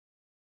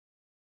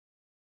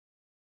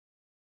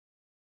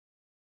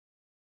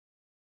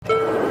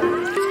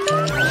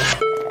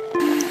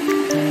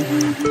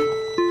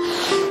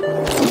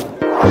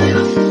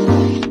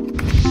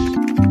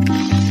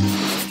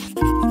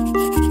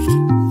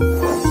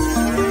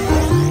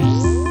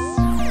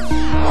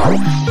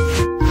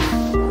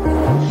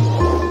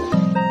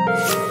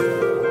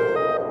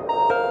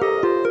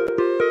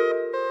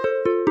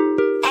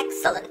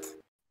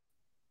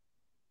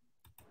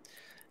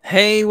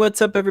Hey,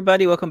 what's up,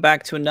 everybody? Welcome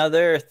back to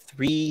another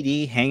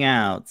 3D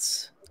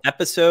Hangouts,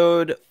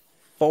 episode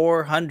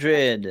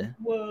 400.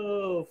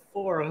 Whoa,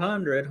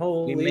 400.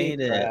 Holy We made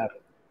crap.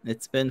 it.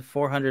 It's been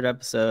 400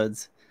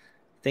 episodes.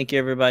 Thank you,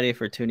 everybody,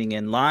 for tuning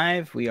in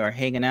live. We are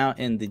hanging out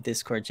in the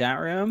Discord chat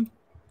room.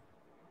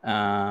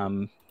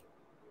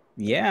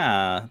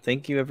 Yeah,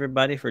 thank you,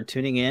 everybody, for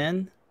tuning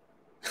in.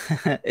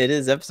 It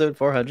is episode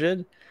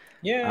 400.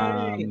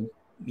 Yay.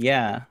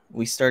 Yeah,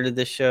 we started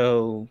this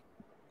show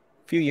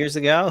a few years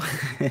ago,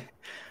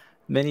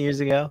 many years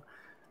ago.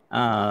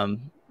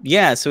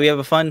 Yeah, so we have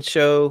a fun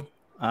show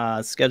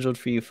scheduled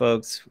for you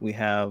folks. We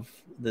have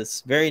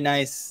this very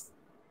nice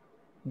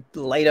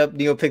light up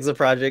NeoPixel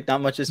project.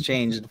 Not much has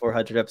changed in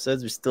 400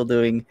 episodes. We're still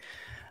doing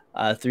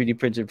 3D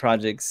printed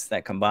projects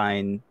that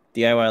combine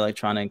DIY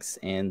electronics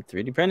and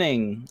 3D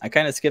printing. I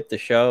kind of skipped the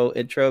show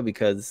intro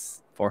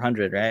because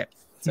 400, right?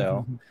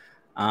 So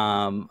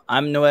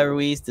I'm Noah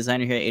Ruiz,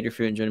 designer here at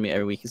Adafruit, and joining me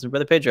every week is my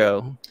brother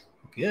Pedro.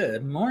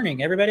 Good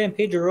morning, everybody. I'm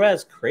Pedro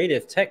Ruiz,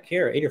 creative tech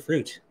here at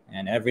Adafruit.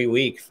 And every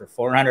week for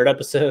 400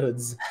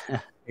 episodes,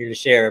 here to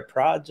share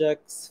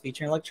projects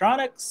featuring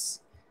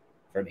electronics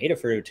from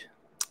Adafruit.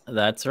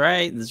 That's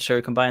right. This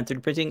show combines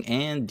 3D printing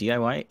and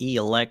DIY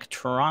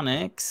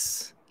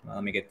electronics. Well,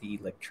 let me get the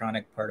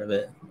electronic part of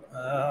it.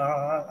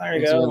 There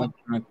you go.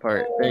 Electronic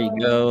part. There you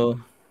go.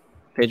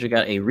 Pedro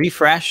got a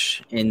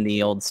refresh in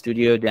the old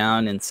studio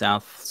down in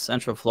South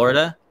Central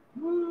Florida.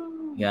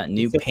 You got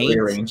new paint.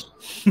 Rearrange.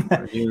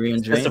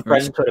 Just a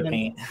fresh coat of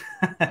paint.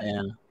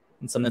 Yeah.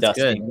 And some That's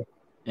dusting. good.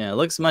 Yeah, it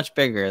looks much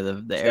bigger.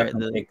 The air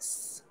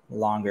takes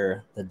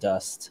longer. The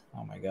dust.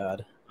 Oh my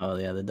god. Oh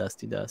yeah, the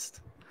dusty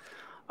dust.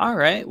 All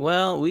right.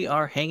 Well, we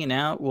are hanging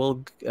out.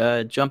 We'll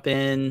jump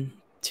in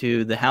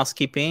to the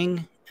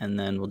housekeeping, and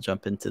then we'll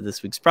jump into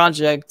this week's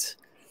project.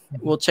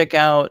 We'll check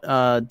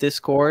out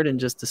Discord in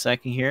just a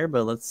second here,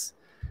 but let's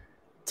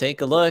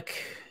take a look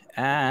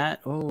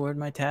at where'd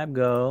my tab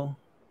go?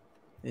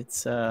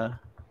 It's it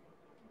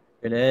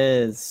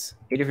is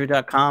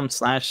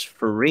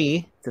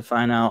adafruit.com/free to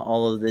find out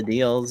all of the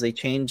deals. They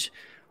change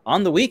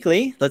on the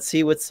weekly. Let's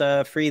see what's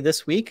free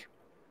this week.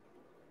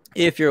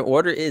 If your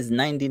order is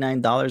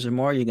 $99 or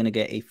more, you're going to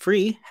get a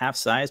free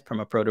half-size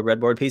Permaproto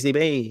breadboard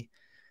PCB.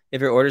 If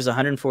your order is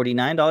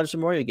 $149 or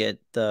more, you get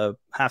the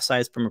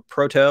half-size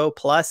Permaproto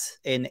plus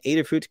an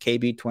Adafruit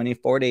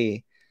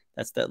KB2040.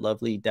 That's that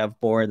lovely dev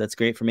board that's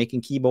great for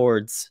making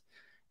keyboards.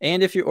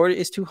 And if your order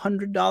is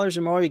 $200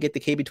 or more, you get the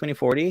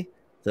KB2040,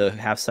 the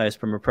half-size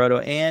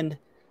Permaproto, and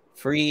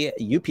free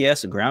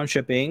UPS ground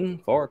shipping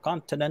for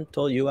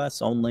continental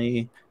US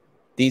only.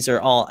 These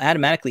are all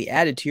automatically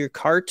added to your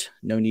cart.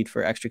 No need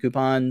for extra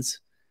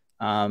coupons.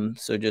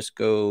 So just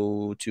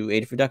go to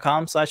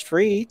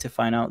adafruit.com/free to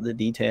find out the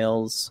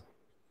details.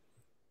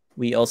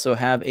 We also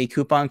have a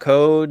coupon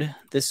code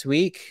this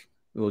week.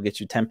 We will get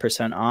you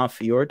 10%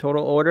 off your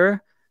total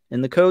order.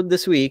 And the code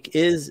this week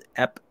is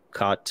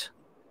EPCOT.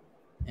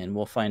 And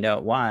we'll find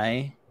out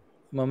why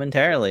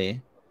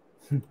momentarily.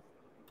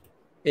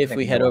 If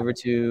we head over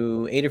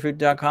to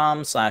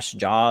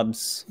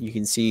adafruit.com/jobs, you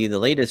can see the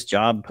latest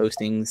job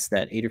postings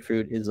that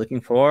Adafruit is looking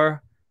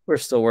for. We're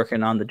still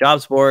working on the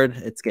jobs board.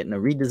 It's getting a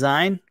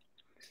redesign.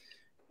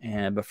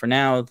 But for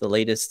now, the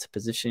latest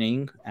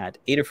positioning at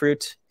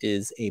Adafruit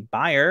is a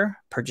buyer,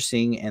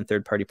 purchasing, and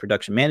third-party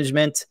production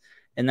management.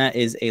 And that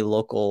is a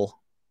local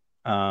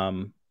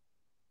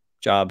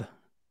job,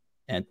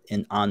 and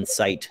an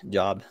on-site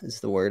job is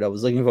the word I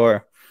was looking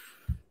for.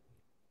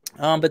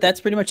 But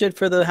that's pretty much it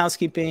for the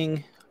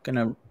housekeeping.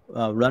 Gonna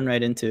run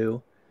right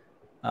into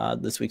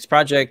this week's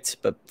project.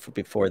 But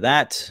before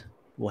that,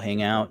 we'll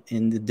hang out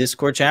in the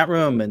Discord chat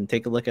room and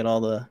take a look at all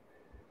the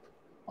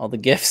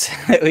gifts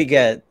that we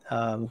get.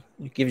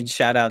 Giving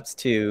shout outs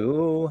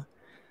to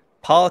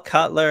Paul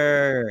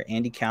Cutler,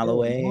 Andy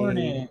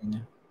Calloway,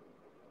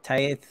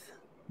 Taith,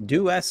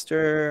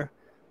 Esther,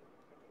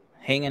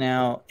 hanging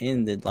out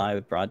in the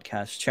live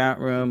broadcast chat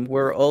room.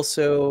 We're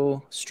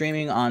also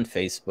streaming on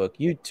Facebook,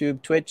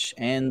 YouTube, Twitch,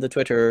 and the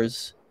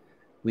Twitters.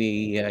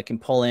 We can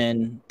pull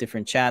in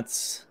different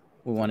chats.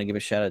 We want to give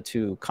a shout out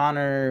to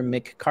Connor,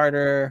 Mick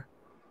Carter,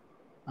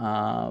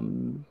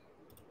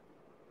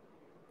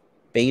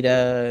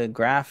 Beta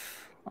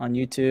Graph on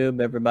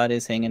YouTube.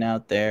 Everybody's hanging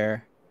out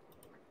there.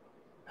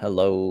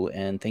 Hello,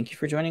 and thank you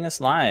for joining us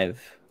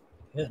live.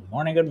 Good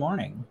morning. Good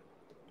morning.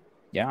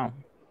 Yeah.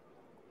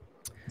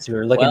 So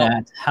we're looking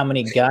at how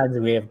many guides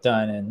we have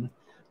done, and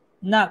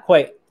not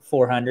quite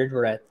 400.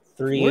 We're at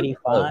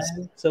 385.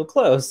 So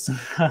close.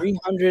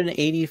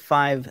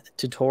 385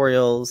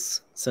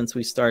 tutorials since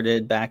we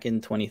started back in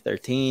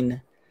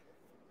 2013.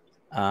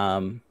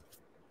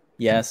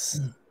 Yes,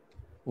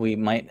 we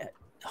might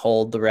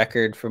hold the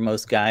record for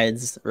most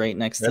guides right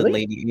next to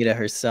Lady Ada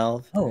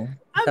herself. Oh,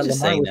 I'm just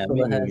saying that.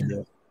 Maybe we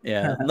do.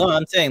 Yeah. No,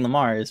 I'm saying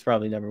Lamar is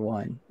probably number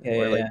one.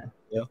 Yeah.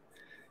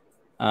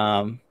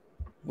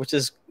 Which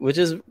is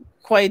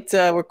quite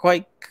we're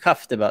quite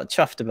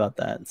chuffed about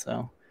that.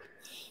 So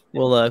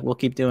we'll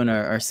keep doing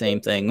our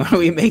same thing where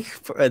we make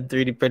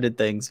 3D printed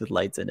things with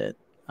lights in it.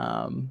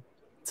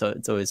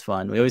 it's always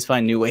fun. We always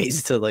find new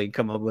ways to like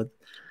come up with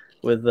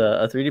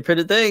a 3D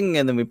printed thing,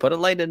 and then we put a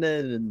light in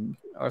it and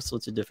all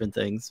sorts of different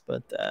things.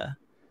 But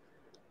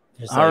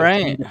there's all like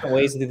right, different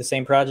ways to do the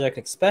same project,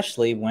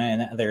 especially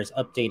when there's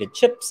updated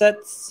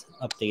chipsets,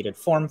 updated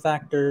form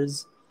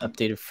factors,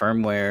 updated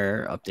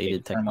firmware,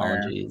 updated firmware.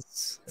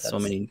 technologies. So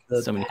That's many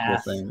the cool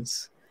path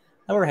things.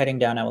 that we're heading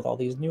down now with all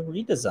these new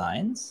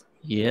redesigns.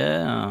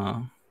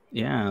 Yeah.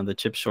 Yeah. The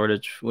chip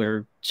shortage,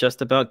 we're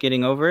just about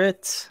getting over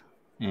it,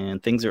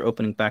 and things are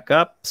opening back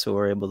up. So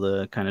we're able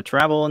to kind of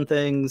travel and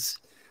things.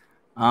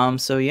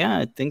 So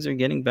yeah, things are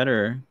getting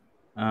better.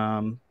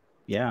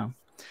 Yeah.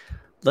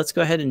 Let's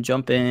go ahead and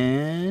jump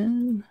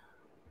in.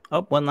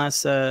 Oh, one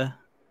last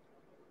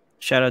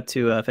shout out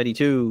to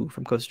Fetty2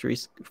 from Costa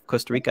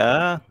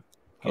Rica.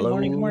 Good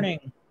morning, good Hello.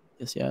 morning.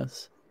 Yes,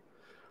 yes.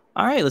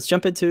 All right, let's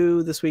jump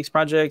into this week's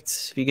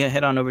project. If you get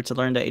head on over to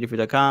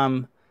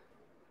learn.adafruit.com,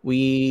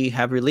 we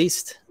have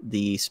released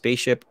the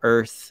Spaceship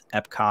Earth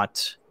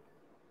EPCOT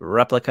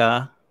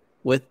replica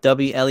with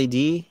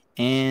WLED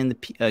and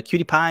the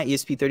Cutie Pie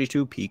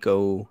ESP32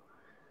 Pico.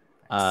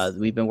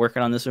 We've been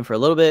working on this one for a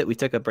little bit. We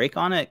took a break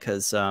on it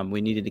because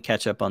we needed to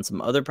catch up on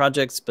some other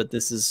projects, but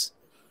this is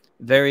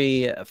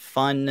very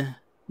fun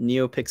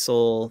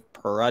NeoPixel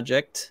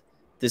project.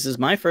 This is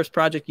my first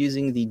project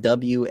using the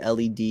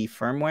WLED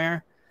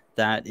firmware.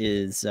 That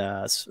is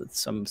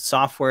some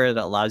software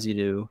that allows you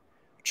to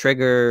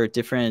trigger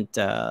different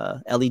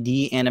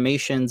LED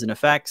animations and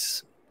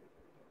effects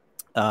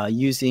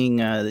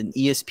using an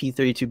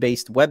ESP32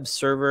 based web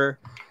server.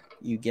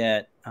 You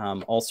get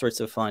all sorts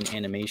of fun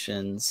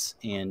animations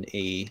and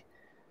a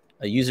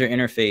user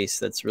interface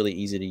that's really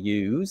easy to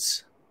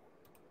use.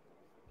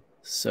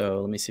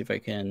 So let me see if I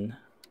can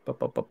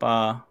pull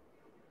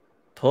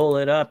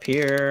it up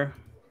here.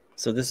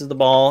 So this is the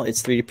ball.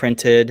 It's 3D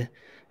printed.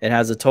 It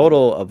has a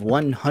total of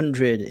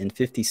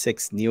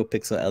 156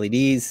 NeoPixel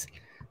LEDs.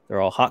 They're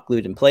all hot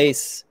glued in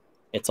place.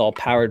 It's all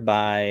powered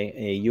by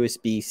a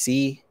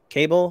USB-C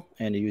cable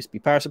and a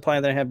USB power supply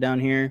that I have down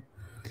here.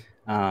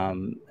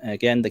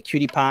 Again, the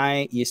Cutie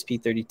Pie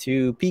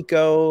ESP32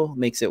 Pico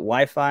makes it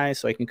Wi-Fi,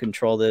 so I can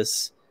control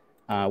this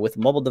with a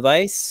mobile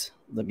device.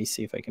 Let me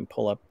see if I can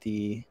pull up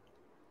the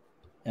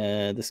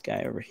this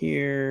guy over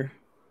here.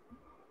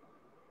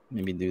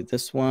 Maybe do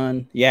this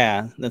one.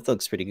 Yeah, that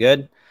looks pretty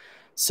good.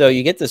 So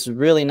you get this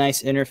really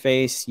nice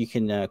interface. You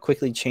can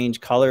quickly change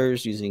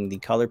colors using the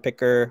color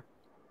picker.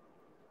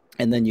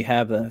 And then you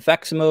have an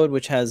effects mode,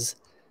 which has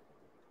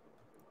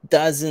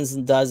dozens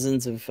and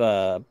dozens of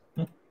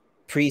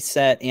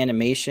preset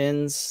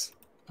animations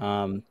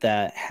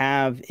that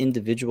have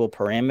individual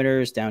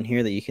parameters down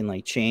here that you can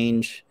like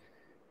change.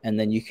 And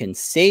then you can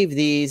save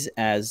these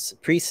as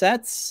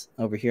presets.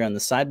 Over here on the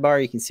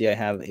sidebar, you can see I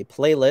have a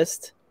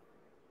playlist.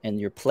 And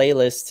your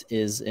playlist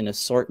is an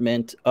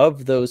assortment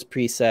of those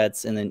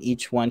presets. And then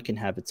each one can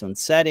have its own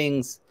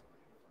settings.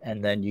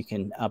 And then you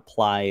can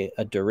apply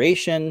a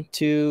duration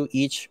to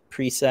each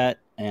preset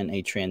and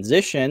a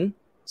transition.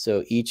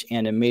 So each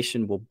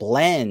animation will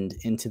blend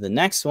into the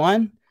next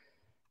one.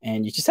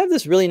 And you just have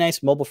this really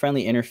nice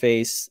mobile-friendly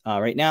interface.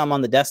 Right now I'm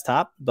on the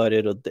desktop, but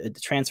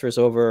it transfers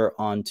over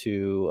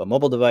onto a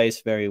mobile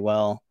device very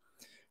well.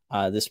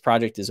 This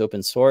project is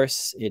open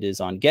source. It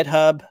is on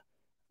GitHub.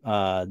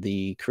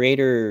 The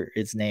creator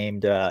is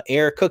named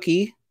Air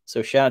Cookie.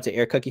 So shout out to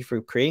Air Cookie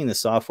for creating the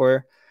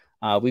software.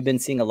 We've been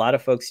seeing a lot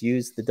of folks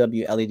use the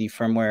WLED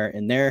firmware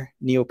in their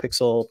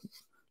NeoPixel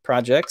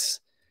projects.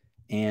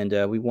 And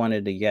we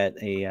wanted to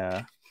get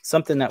a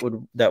something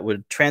that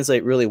would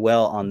translate really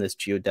well on this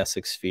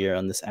geodesic sphere,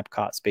 on this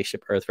EPCOT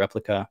Spaceship Earth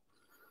replica.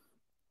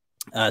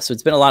 So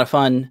it's been a lot of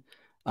fun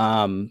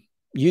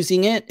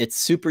using it. It's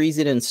super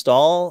easy to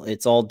install.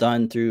 It's all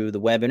done through the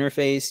web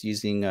interface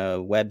using a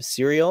web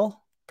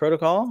serial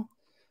protocol.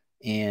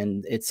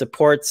 And it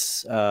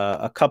supports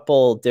a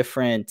couple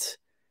different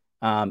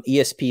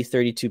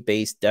ESP32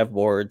 based dev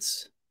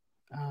boards.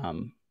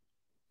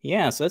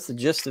 Yeah, so that's the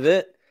gist of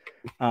it.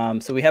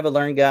 So we have a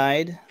learn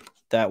guide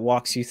that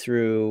walks you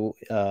through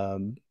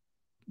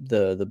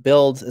the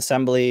build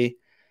assembly,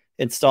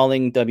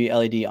 installing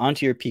WLED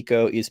onto your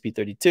Pico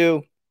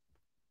ESP32,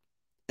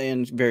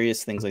 and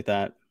various things like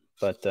that.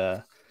 But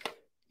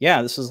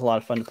yeah, this was a lot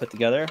of fun to put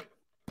together.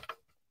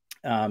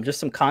 Just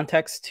some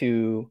context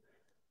to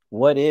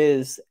what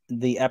is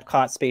the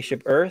EPCOT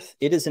Spaceship Earth.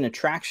 It is an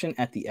attraction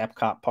at the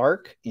EPCOT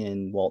Park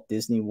in Walt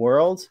Disney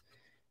World.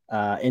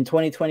 In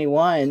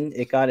 2021,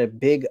 it got a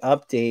big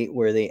update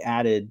where they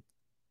added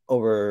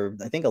over,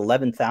 I think,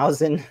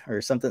 11,000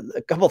 or something,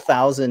 a couple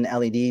thousand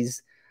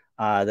LEDs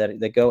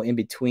that go in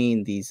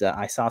between these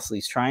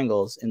isosceles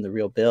triangles in the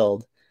real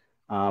build.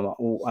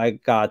 I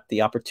got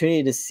the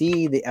opportunity to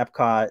see the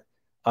EPCOT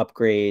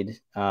upgrade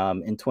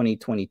in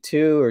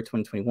 2022 or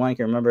 2021, I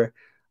can't remember,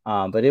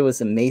 but it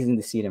was amazing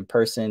to see it in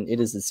person.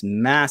 It is this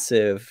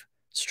massive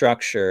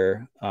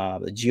structure,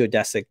 the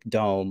geodesic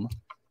dome.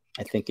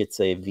 I think it's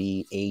a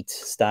V8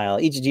 style.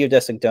 Each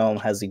geodesic dome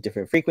has the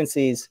different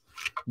frequencies.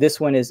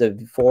 This one is a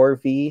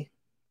 4V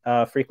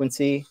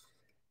frequency,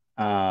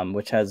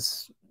 which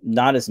has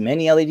not as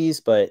many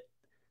LEDs, but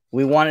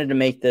we wanted to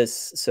make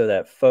this so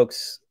that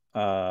folks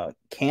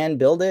can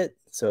build it.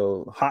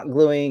 So hot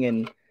gluing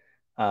and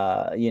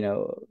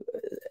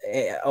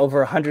over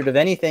 100 of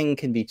anything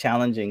can be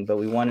challenging, but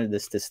we wanted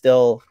this to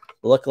still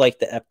look like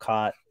the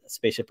EPCOT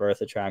Spaceship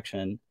Earth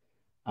attraction.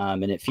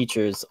 And it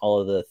features all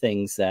of the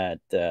things that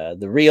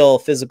the real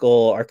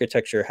physical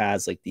architecture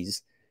has, like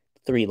these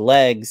 3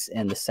 legs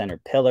and the center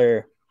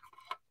pillar.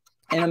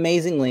 And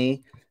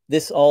amazingly,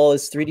 this all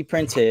is 3D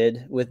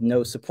printed with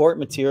no support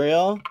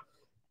material.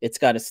 It's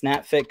got a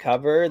snap fit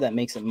cover that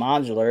makes it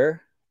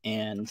modular.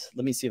 And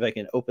let me see if I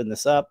can open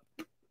this up.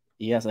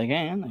 Yes, I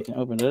can. I can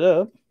open it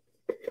up.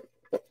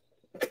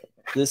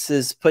 This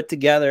is put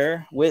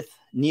together with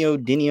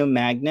neodymium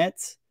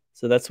magnets.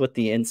 So that's what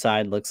the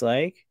inside looks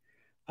like.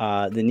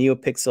 The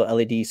NeoPixel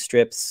LED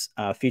strips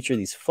feature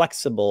these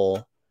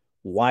flexible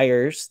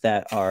wires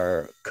that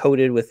are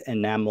coated with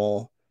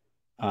enamel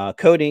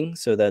coating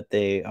so that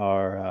they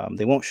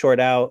won't short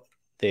out.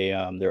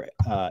 They're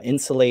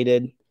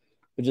insulated,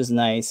 which is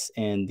nice.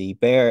 And the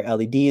bare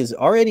LED is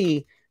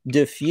already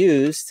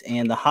diffused,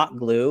 and the hot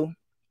glue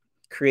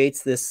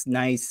creates this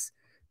nice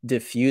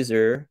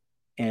diffuser.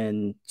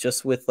 And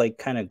just with like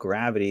kind of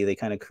gravity, they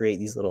kind of create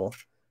these little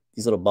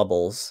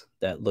bubbles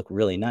that look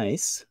really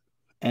nice.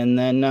 And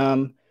then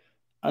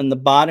on the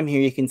bottom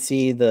here, you can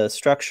see the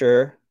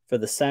structure for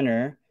the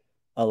center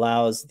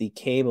allows the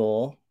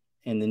cable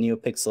and the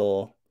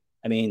NeoPixel,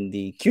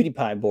 the Cutie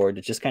Pie board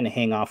to just kind of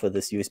hang off of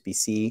this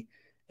USB-C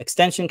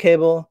extension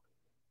cable.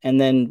 And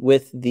then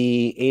with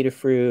the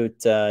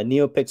Adafruit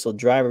NeoPixel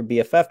driver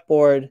BFF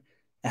board,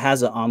 it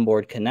has an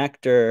onboard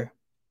connector.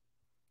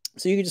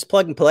 So you can just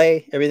plug and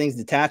play. Everything's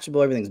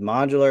detachable. Everything's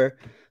modular.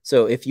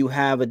 So if you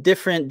have a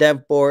different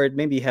dev board,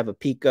 maybe you have a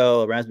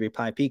Pico, a Raspberry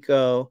Pi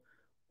Pico,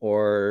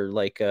 or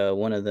like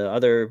one of the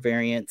other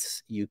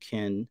variants, you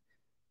can,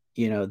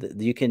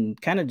 you can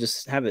kind of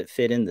just have it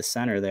fit in the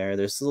center there.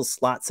 There's little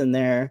slots in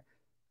there,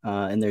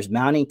 and there's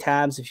mounting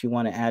tabs if you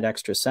want to add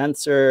extra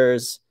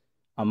sensors.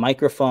 A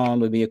microphone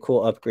would be a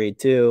cool upgrade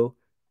too.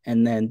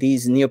 And then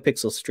these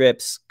NeoPixel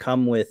strips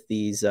come with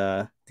these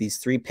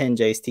 3-pin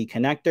JST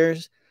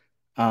connectors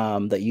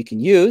that you can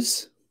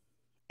use.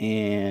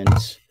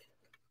 And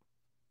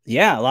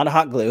yeah, a lot of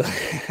hot glue,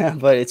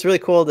 but it's really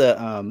cool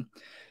to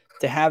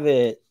have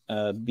it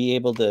be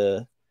able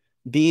to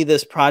be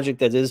this project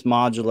that is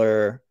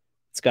modular.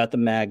 It's got the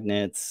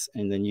magnets,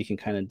 and then you can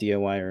kind of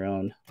DIY your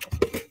own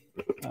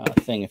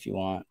thing if you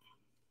want.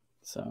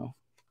 So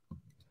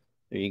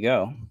there you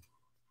go.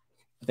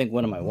 I think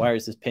one of my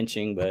wires is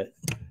pinching, but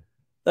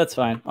that's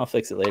fine. I'll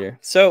fix it later.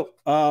 So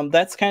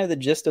that's kind of the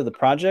gist of the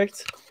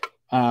project.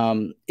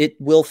 It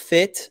will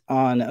fit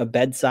on a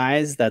bed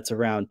size that's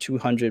around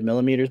 200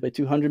 millimeters by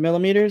 200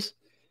 millimeters.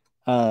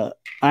 I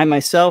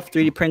myself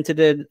 3D printed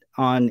it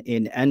on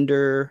an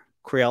Ender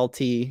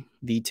Creality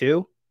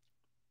V2,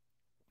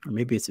 or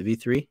maybe it's a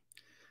V3.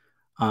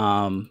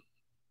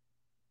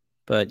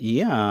 But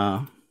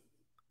yeah,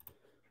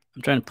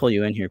 I'm trying to pull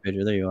you in here,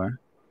 Pedro. There you are.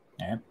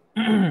 Yeah.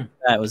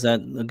 Was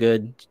that a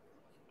good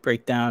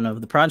breakdown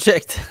of the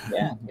project?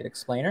 Yeah, good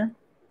explainer.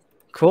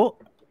 Cool.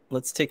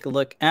 Let's take a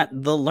look at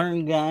the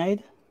Learn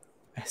Guide.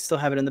 I still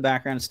have it in the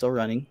background. It's still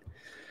running.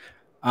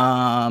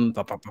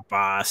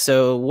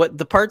 So what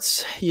the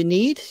parts you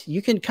need,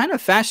 you can kind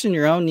of fashion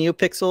your own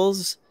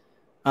NeoPixels,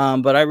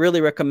 but I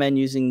really recommend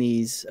using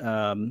these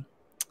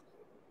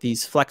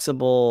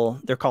flexible,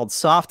 they're called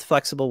soft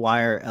flexible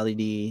wire LED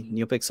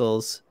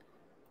NeoPixels.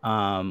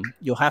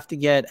 You'll have to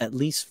get at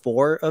least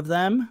 4 of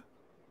them.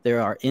 They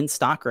are in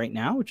stock right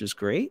now, which is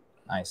great.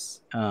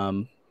 Nice.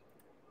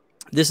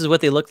 This is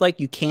what they look like.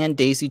 You can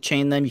daisy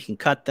chain them. You can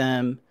cut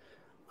them.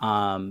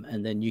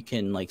 And then you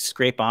can like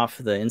scrape off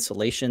the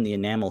insulation, the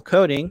enamel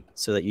coating,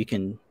 so that you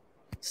can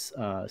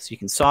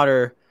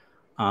solder,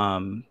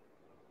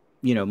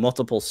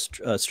 multiple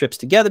strips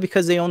together,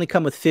 because they only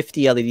come with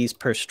 50 LEDs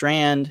per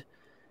strand.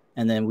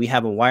 And then we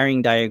have a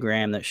wiring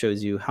diagram that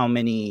shows you how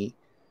many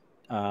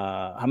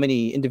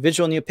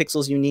individual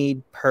NeoPixels you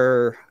need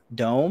per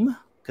dome,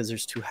 because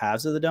there's 2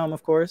 halves of the dome,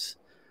 of course.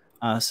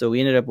 So we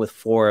ended up with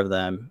 4 of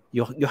them.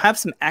 You'll have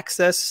some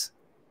excess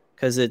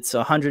because it's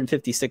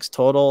 156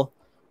 total.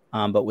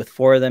 But with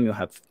 4 of them, you'll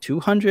have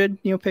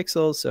 200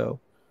 NeoPixels. So,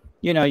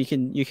 you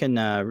can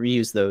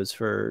reuse those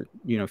for,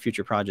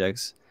 future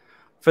projects.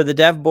 For the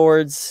dev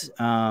boards,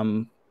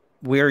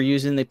 we're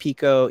using the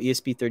Pico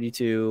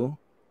ESP32.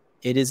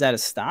 It is out of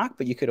stock,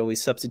 but you could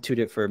always substitute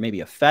it for maybe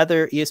a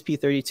Feather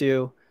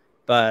ESP32.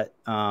 But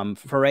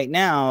for right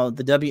now,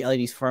 the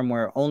WLED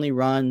firmware only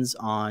runs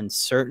on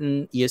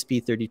certain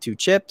ESP32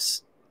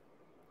 chips.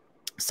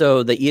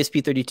 So the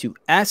ESP32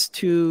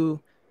 S2,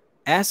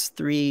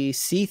 S3,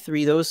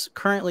 C3, those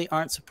currently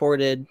aren't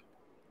supported,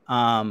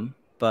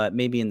 but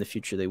maybe in the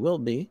future they will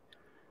be.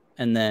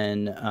 And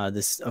then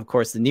this, of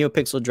course, the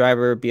NeoPixel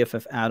driver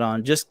BFF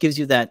add-on just gives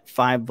you that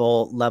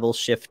 5-volt level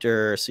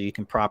shifter, so you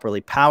can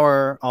properly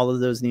power all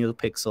of those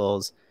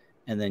NeoPixels.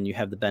 And then you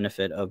have the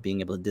benefit of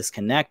being able to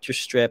disconnect your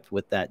strip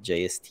with that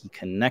JST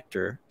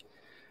connector.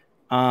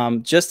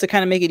 Just to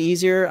kind of make it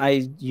easier,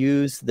 I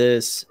use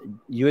this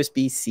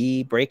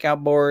USB-C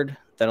breakout board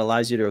that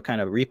allows you to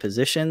kind of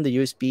reposition the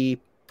USB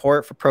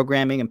port for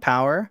programming and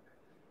power.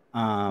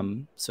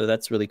 So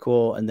that's really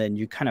cool. And then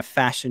you kind of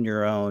fashion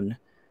your own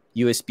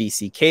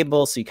USB-C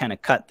cable. So you kind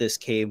of cut this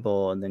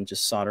cable and then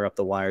just solder up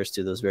the wires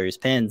to those various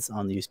pins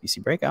on the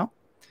USB-C breakout.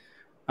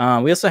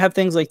 We also have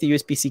things like the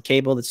USB-C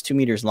cable that's 2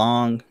 meters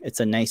long. It's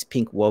a nice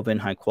pink woven,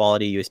 high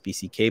quality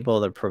USB-C cable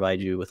that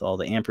provides you with all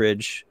the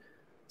amperage,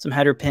 some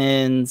header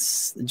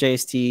pins, the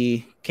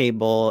JST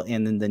cable,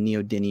 and then the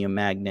neodymium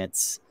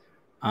magnets.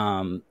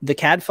 The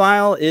CAD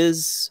file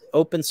is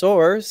open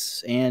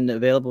source and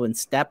available in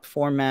STEP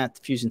format,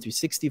 Fusion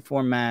 360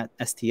 format,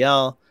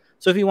 STL.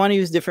 So if you want to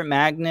use different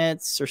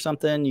magnets or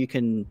something, you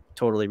can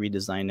totally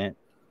redesign it.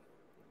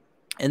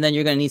 And then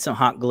you're going to need some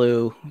hot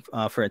glue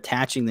for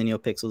attaching the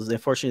NeoPixels.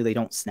 Unfortunately, they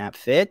don't snap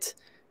fit.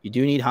 You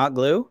do need hot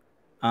glue,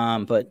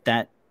 but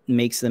that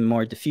makes them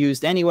more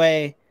diffused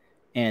anyway.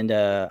 And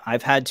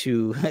I've had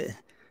to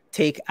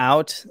take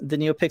out the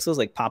NeoPixels,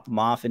 like pop them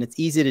off. And it's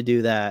easy to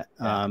do that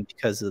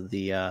because of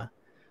the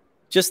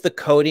just the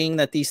coating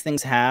that these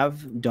things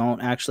have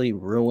don't actually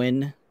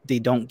ruin. They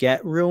don't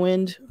get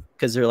ruined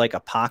because they're like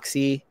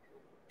epoxy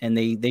and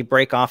they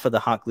break off of the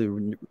hot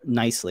glue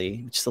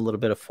nicely, just a little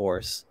bit of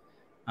force.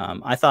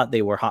 I thought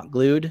they were hot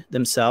glued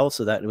themselves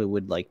so that it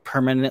would like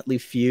permanently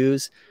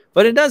fuse,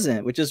 but it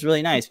doesn't, which is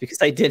really nice because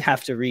I did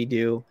have to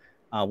redo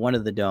one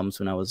of the domes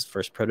when I was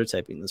first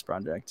prototyping this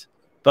project.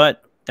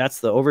 But that's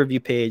the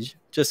overview page,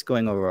 just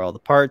going over all the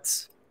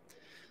parts.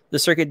 The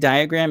circuit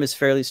diagram is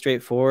fairly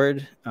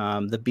straightforward.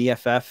 The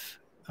BFF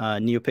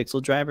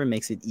NeoPixel driver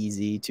makes it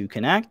easy to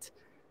connect,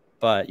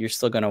 but you're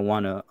still going to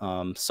want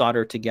to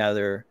solder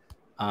together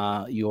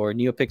your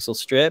NeoPixel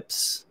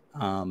strips.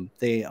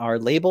 They are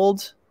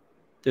labeled.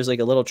 There's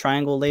like a little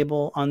triangle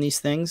label on these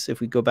things.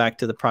 If we go back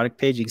to the product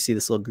page, you can see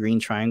this little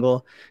green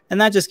triangle. And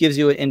that just gives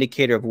you an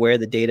indicator of where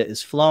the data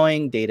is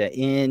flowing, data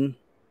in,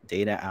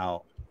 data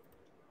out.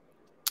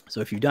 So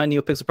if you've done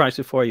NeoPixel products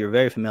before, you're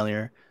very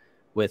familiar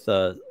with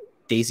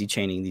daisy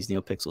chaining these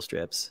NeoPixel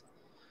strips.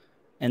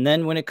 And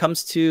then when it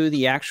comes to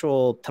the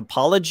actual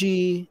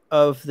topology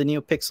of the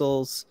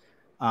NeoPixels,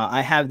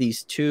 I have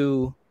these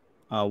two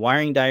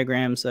wiring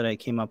diagrams that I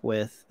came up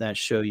with that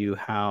show you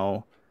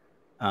how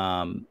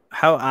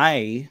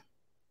I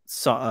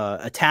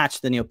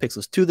attach the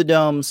NeoPixels to the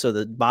dome. So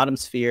the bottom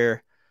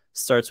sphere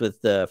starts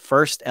with the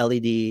first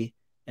LED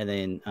and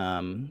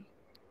then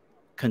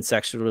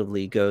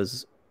consecutively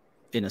goes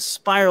in a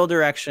spiral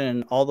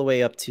direction all the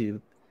way up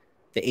to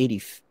the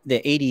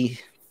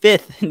 85th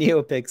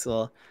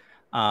NeoPixel,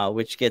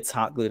 which gets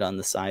hot glued on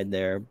the side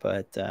there.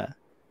 But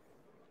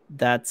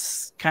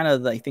that's kind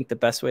of, I think, the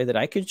best way that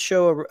I could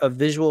show a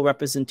visual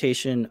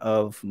representation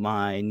of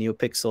my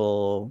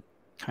NeoPixel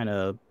kind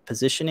of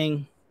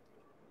positioning.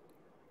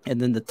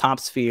 And then the top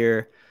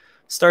sphere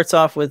starts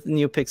off with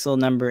NeoPixel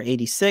number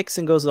 86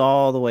 and goes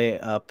all the way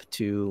up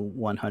to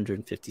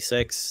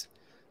 156.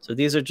 So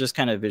these are just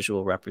kind of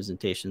visual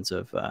representations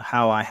of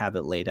how I have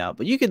it laid out.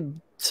 But you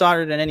could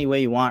solder it in any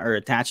way you want or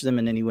attach them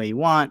in any way you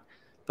want.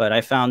 But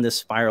I found this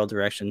spiral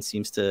direction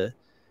seems to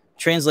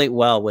translate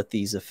well with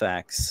these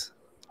effects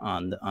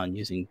on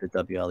using the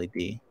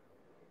WLED.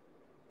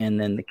 And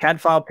then the CAD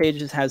file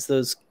pages has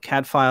those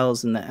CAD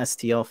files and the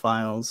STL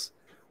files.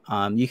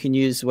 You can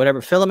use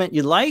whatever filament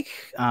you like.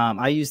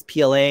 I used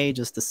PLA,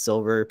 just the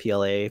silver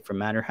PLA from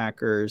Matter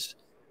Hackers,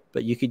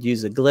 but you could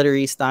use a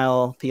glittery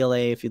style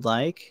PLA if you'd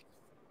like.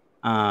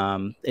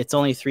 It's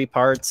only 3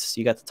 parts.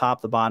 You got the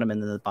top, the bottom,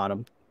 and then the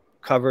bottom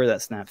cover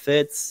that snap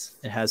fits.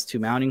 It has 2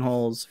 mounting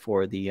holes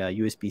for the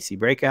USB-C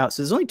breakout.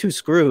 So there's only 2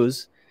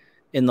 screws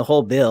in the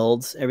whole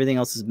build. Everything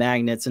else is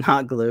magnets and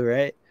hot glue,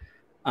 right?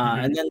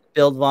 And then the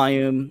build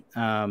volume,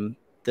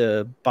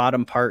 the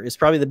bottom part is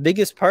probably the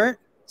biggest part.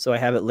 So I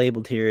have it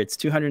labeled here. It's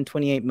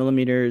 228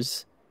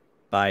 millimeters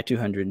by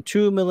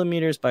 202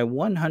 millimeters by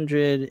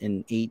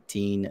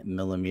 118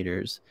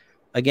 millimeters.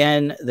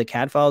 Again, the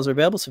CAD files are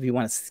available. So if you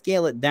want to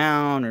scale it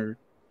down or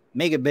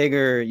make it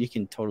bigger, you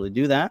can totally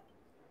do that.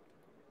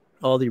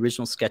 All the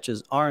original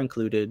sketches are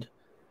included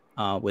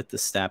with the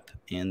step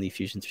and the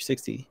Fusion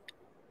 360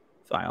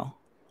 file.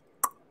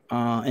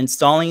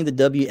 Installing the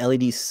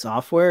WLED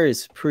software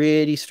is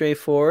pretty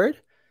straightforward.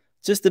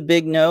 Just a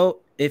big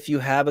note, if you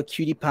have a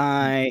QT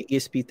Py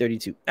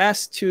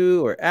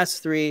ESP32S2 or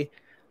S3,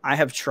 I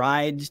have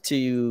tried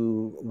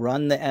to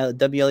run the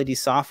WLED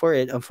software.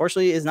 It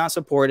unfortunately is not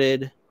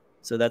supported,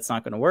 so that's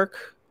not going to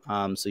work.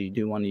 So you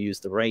do want to use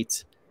the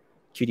right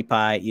QT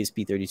Py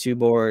ESP32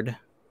 board.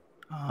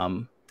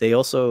 They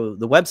also,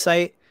 the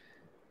website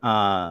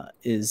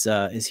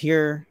is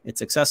here.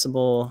 It's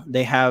accessible.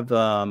 They have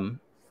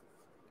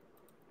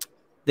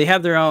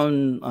their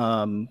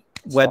own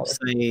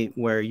website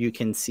where you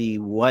can see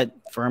what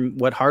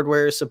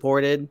hardware is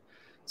supported.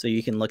 So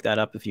you can look that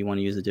up if you want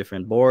to use a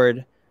different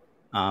board.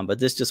 But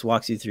this just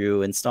walks you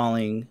through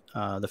installing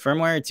the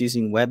firmware. It's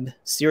using web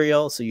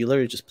serial. So you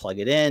literally just plug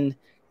it in,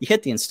 you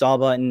hit the install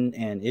button,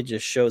 and it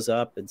just shows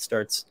up and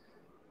starts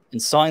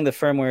installing the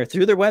firmware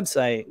through their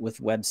website with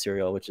web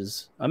serial, which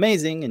is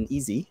amazing and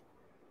easy.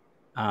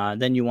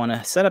 Then you want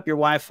to set up your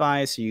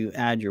Wi-Fi, so you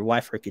add your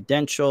Wi-Fi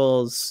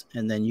credentials,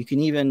 and then you can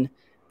even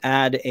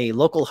add a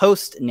local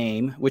host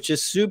name, which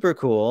is super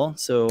cool.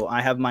 So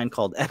I have mine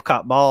called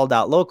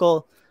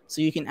epcotball.local,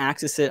 so you can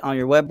access it on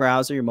your web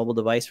browser, your mobile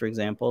device, for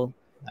example.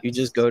 Nice. You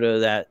just go to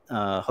that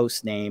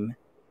host name,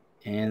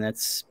 and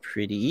that's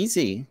pretty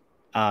easy.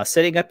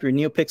 Setting up your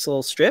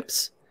NeoPixel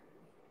strips.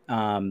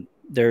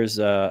 There's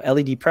a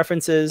LED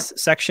preferences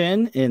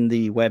section in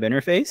the web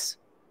interface.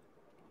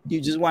 You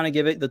just want to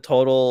give it the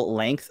total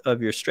length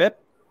of your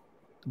strip,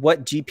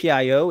 what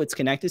GPIO it's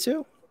connected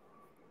to.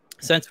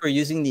 Since we're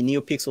using the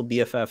NeoPixel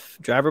BFF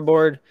driver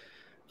board,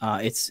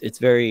 it's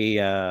very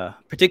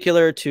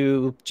particular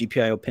to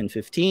GPIO pin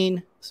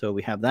 15. So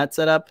we have that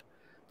set up.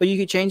 But you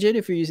can change it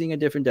if you're using a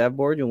different dev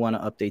board. You'll want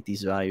to update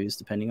these values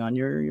depending on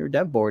your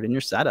dev board and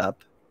your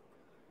setup.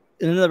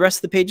 And then the rest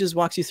of the pages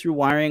walks you through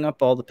wiring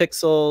up all the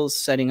pixels,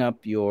 setting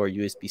up your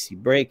USB-C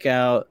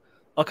breakout.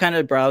 I'll kind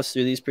of browse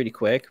through these pretty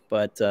quick,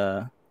 but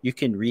you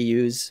can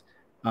reuse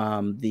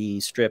the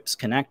strips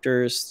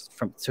connectors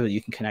so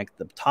you can connect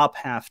the top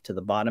half to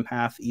the bottom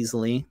half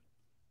easily.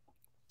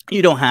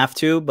 You don't have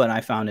to, but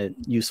I found it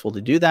useful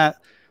to do that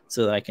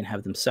so that I can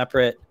have them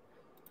separate.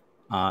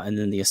 And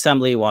then the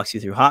assembly walks you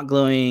through hot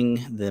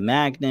gluing, the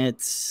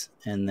magnets,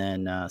 and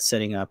then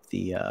setting up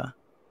the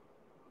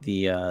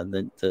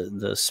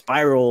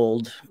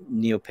spiraled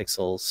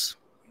NeoPixels,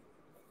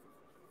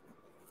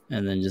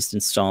 and then just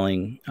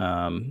installing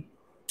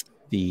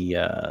the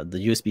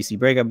USB-C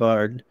breakout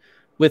board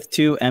with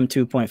two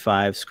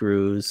M2.5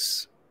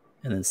 screws,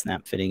 and then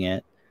snap fitting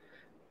it.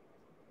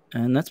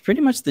 And that's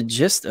pretty much the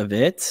gist of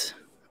it.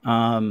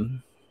 I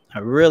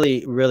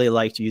really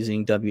liked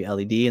using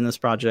WLED in this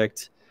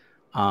project.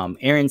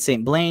 Erin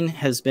St. Blaine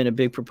has been a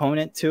big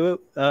proponent to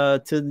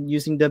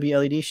using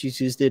WLED. She's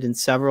used it in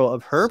several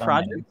of her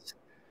projects.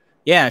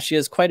 Yeah, she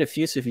has quite a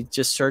few. So if you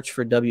just search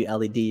for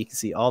WLED, you can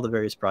see all the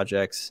various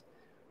projects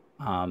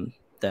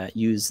that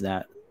use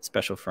that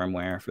special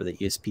firmware for the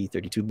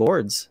ESP32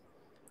 boards.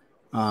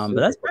 But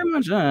that's pretty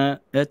much it.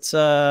 It's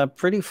a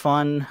pretty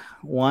fun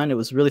one. It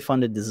was really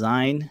fun to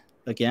design,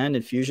 again,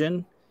 in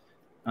Fusion.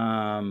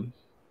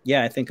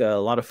 Yeah, I think a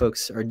lot of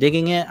folks are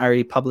digging it. I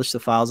already published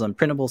the files on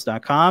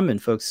printables.com, and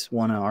folks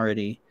want to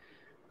already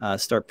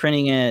start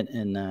printing it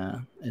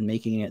and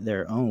making it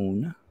their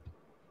own.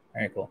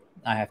 Very cool.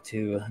 I have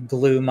to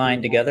glue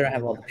mine together. I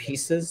have all the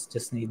pieces.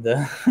 Just need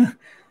the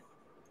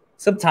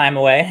some time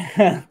away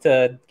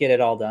to get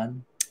it all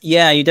done.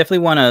 Yeah, you definitely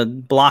want to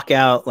block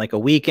out like a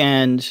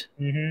weekend.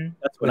 Mm-hmm.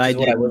 That's what I did.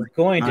 What I was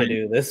going to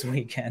do this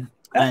weekend.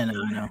 I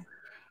know.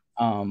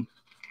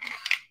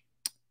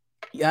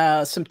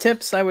 Yeah, some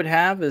tips I would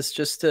have is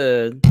just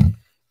to,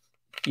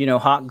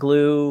 hot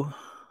glue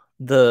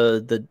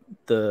the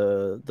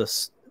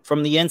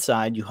from the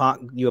inside.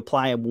 You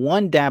apply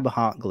one dab of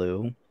hot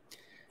glue.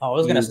 Oh, I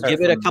was gonna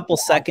give it a couple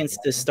seconds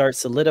to start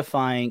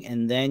solidifying,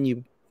 and then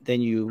you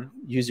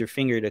use your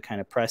finger to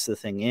kind of press the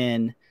thing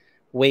in.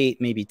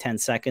 Wait maybe 10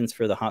 seconds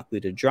for the hot glue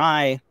to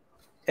dry,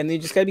 and then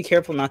you just gotta be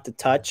careful not to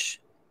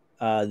touch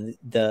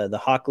the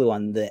hot glue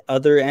on the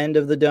other end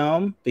of the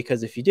dome,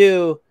 because if you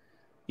do,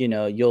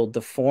 you'll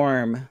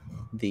deform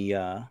the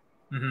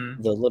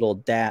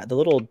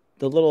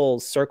little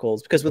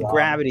circles, because with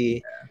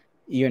gravity,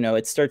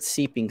 it starts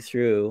seeping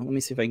through. Let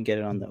me see if I can get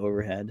it on the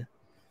overhead.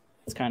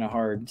 It's kind of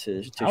hard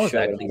to show. I was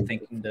actually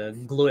thinking to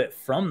glue it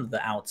from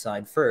the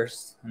outside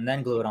first and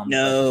then glue it on.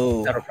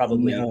 No, that'll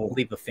probably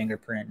leave a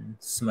fingerprint and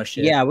smush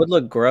it. Yeah, it would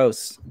look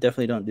gross.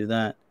 Definitely don't do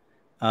that.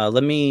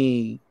 Let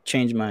me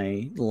change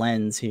my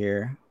lens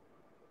here.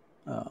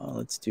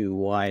 Let's do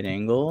wide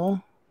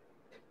angle.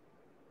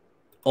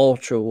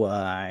 Ultra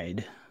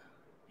wide.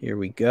 Here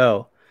we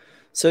go.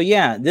 So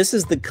yeah, this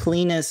is the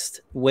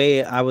cleanest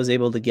way I was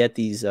able to get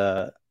these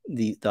the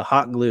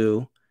hot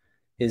glue,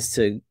 is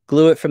to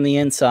glue it from the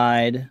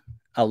inside,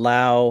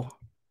 allow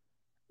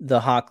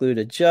the hot glue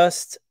to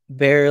just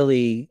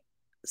barely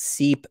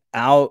seep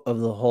out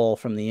of the hole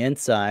from the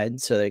inside,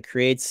 so that it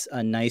creates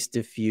a nice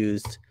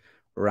diffused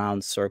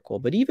round circle.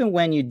 But even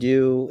when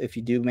if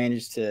you do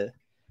manage to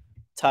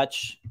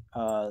touch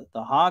the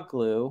hot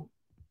glue,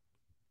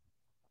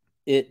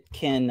 it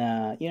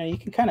can, you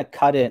can kind of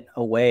cut it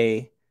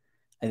away.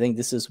 I think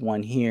this is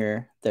one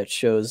here that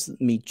shows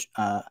me,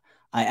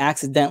 I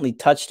accidentally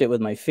touched it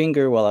with my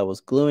finger while I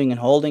was gluing and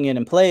holding it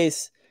in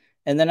place.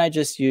 And then I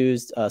just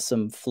used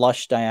some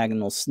flush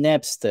diagonal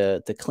snips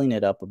to clean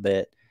it up a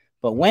bit.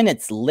 But when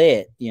it's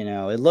lit,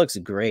 it looks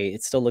great.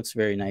 It still looks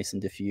very nice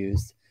and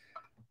diffused.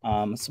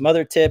 Some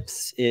other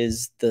tips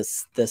is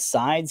the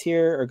sides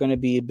here are going to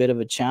be a bit of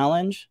a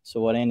challenge. So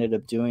what I ended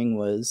up doing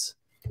was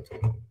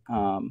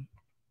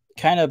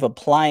kind of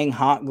applying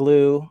hot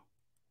glue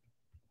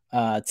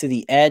to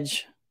the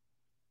edge,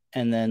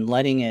 and then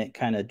letting it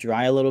kind of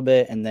dry a little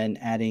bit, and then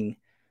adding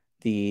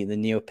the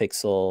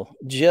NeoPixel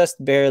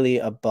just barely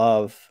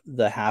above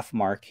the half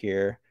mark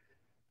here.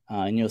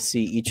 And you'll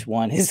see each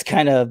one is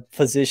kind of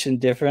positioned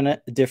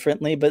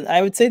differently, but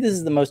I would say this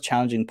is the most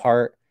challenging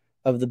part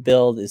of the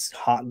build is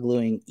hot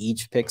gluing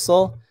each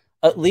pixel.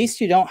 At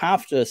least you don't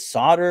have to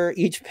solder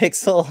each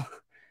pixel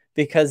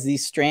because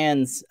these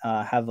strands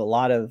have a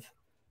lot of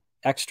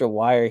extra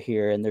wire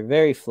here, and they're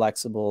very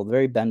flexible,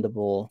 very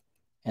bendable,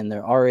 and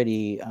they're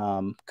already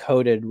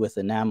coated with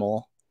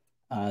enamel,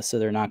 so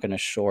they're not going to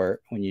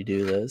short when you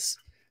do this.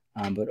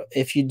 But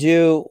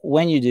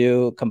when you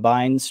do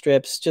combine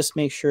strips, just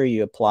make sure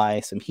you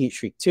apply some heat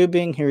shrink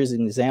tubing. Here's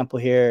an example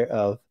here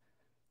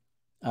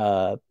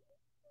of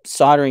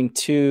soldering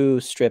 2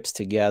 strips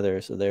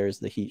together. So there's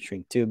the heat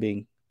shrink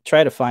tubing.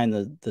 Try to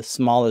find the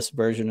smallest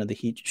version of the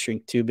heat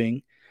shrink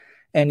tubing.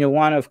 And you'll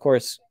want to, of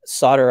course,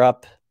 solder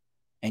up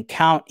and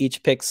count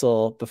each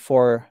pixel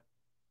before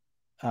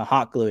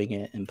hot gluing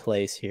it in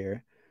place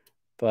here.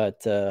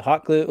 But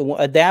hot glue,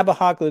 a dab of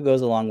hot glue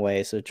goes a long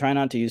way, so try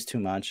not to use too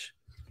much.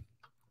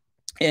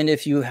 And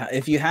if you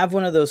have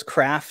one of those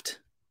craft,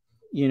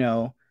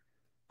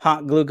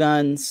 hot glue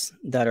guns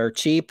that are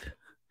cheap,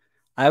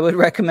 I would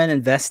recommend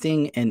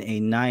investing in a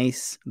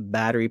nice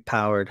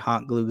battery-powered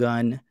hot glue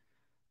gun,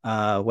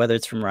 whether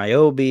it's from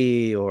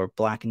Ryobi or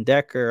Black &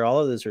 Decker. All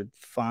of those are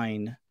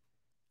fine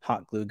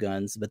hot glue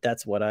guns, but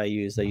that's what I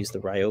use. I use the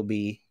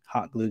Ryobi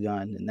hot glue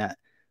gun, and that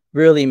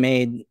really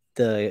made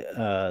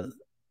the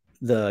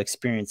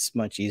experience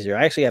much easier.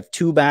 I actually have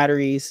 2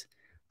 batteries.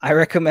 I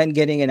recommend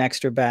getting an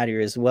extra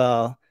battery as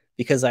well,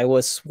 because I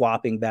was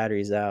swapping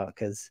batteries out,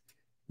 because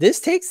this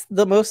takes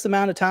the most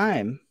amount of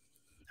time.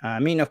 I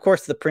mean, of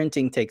course, the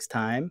printing takes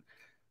time,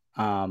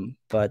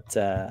 but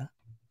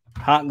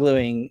hot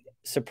gluing,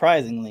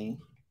 surprisingly,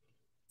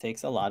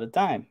 takes a lot of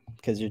time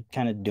because you're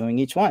kind of doing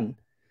each one.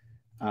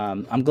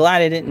 I'm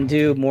glad I didn't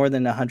do more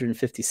than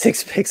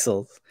 156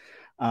 pixels.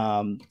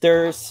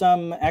 There's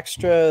some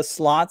extra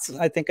slots,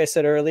 I think I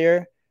said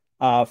earlier,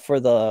 for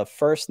the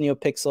first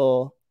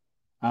NeoPixel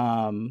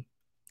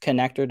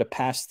connector to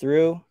pass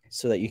through,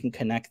 so that you can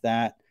connect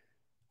that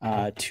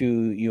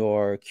to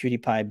your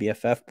QT Py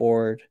BFF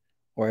board,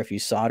 or if you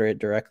solder it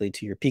directly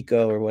to your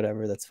Pico or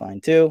whatever, that's fine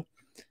too.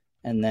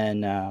 And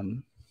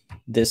then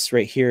this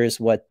right here is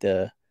what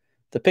the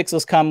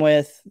pixels come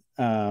with.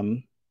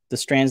 The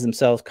strands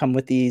themselves come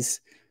with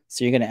these,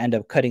 so you're going to end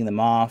up cutting them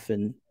off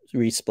and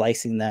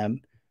resplicing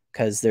them,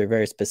 because they're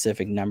very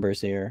specific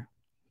numbers here,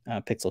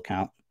 pixel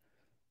count.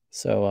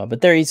 So,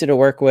 but they're easy to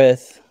work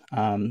with.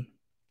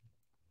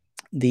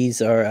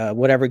 These are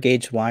whatever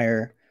gauge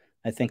wire,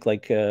 I think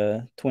like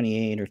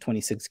 28 or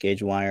 26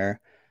 gauge wire,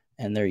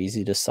 and they're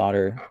easy to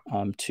solder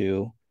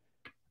to.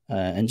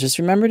 And just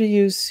remember to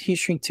use heat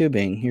shrink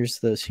tubing. Here's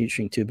the heat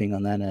shrink tubing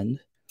on that end.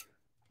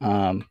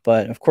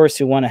 But of course,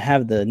 you want to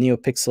have the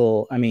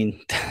NeoPixel,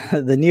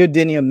 the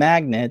neodymium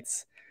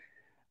magnets,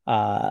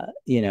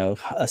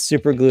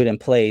 super glued in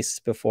place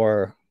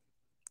before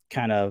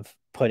kind of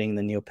putting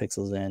the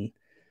NeoPixels in.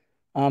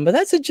 But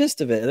that's the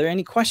gist of it. Are there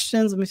any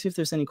questions? Let me see if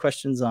there's any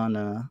questions on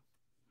the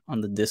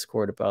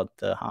Discord about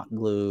the hot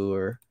glue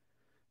or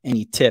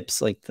any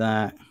tips like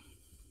that.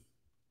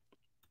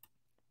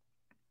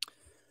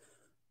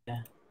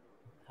 Yeah.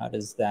 How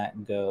does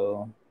that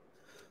go?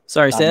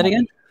 Sorry, say that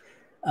again.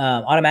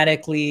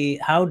 Automatically,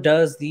 how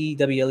does the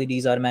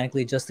WLEDs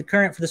automatically adjust the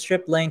current for the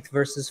strip length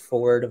versus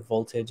forward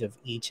voltage of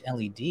each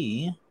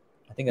LED?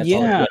 I think that's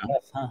all BFF,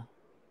 huh?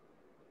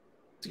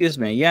 Excuse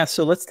me. Yeah,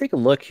 so let's take a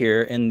look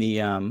here in the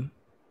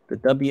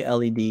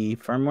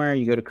WLED firmware.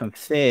 You go to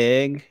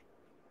config,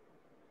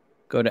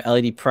 go to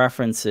LED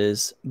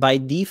preferences. By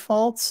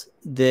default,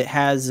 that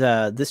has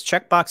this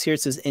checkbox here.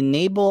 It says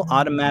enable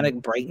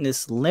automatic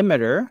brightness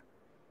limiter,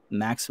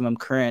 maximum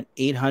current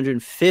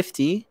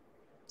 850.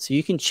 So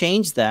you can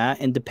change that,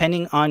 and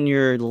depending on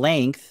your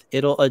length,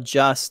 it'll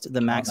adjust the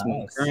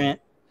maximum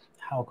current.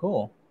 How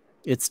cool.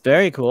 It's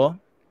very cool.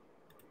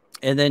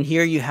 And then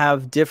here you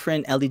have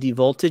different LED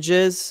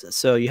voltages.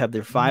 So you have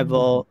their 5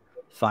 volt,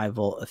 5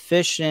 volt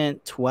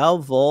efficient,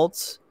 12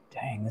 volts,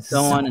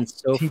 so on and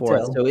so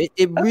forth. So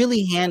it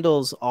really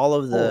handles all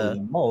of the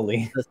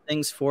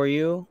things for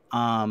you.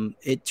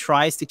 It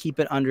tries to keep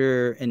it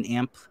under an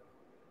amp.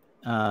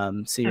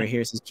 See right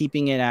here, it says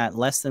keeping it at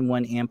less than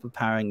 1 amp of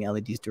powering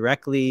LEDs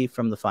directly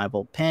from the 5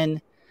 volt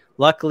pin.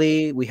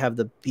 Luckily, we have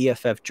the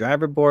BFF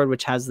driver board,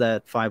 which has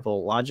that 5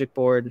 volt logic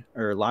board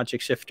or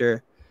logic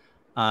shifter.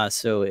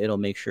 So it'll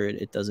make sure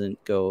it doesn't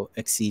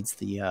exceeds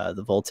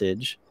the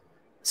voltage.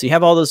 So you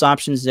have all those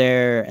options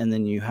there, and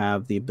then you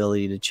have the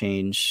ability to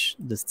change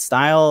the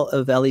style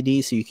of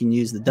LED. So you can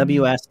use the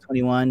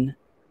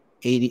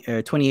WS2180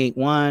 or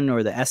 281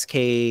 or the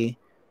SK,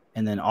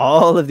 and then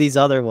all of these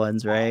other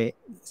ones, right?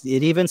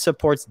 It even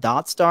supports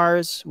dot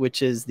stars,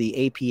 which is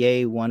the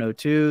APA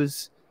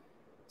 102s.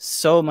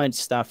 So much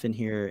stuff in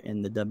here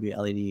in the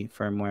WLED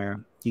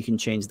firmware. You can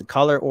change the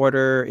color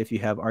order if you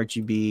have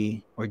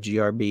RGB or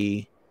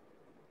GRB.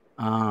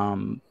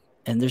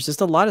 And there's just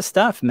a lot of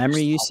stuff.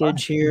 Memory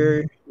usage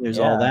here. There's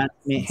all that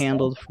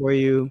handled for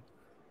you.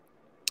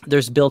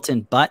 There's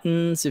built-in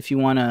buttons if you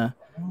want to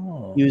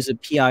use a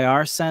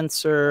PIR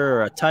sensor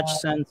or a touch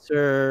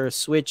sensor,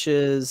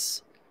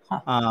 switches.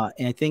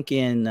 And I think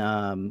in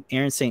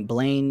Erin St.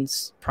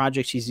 Blaine's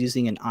project, she's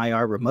using an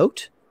IR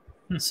remote.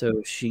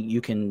 So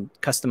you can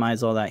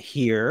customize all that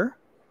here.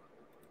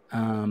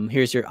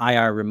 Here's your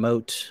IR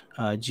remote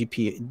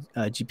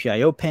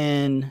GPIO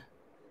pin,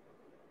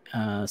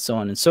 so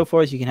on and so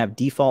forth. You can have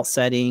default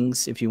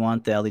settings if you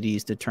want the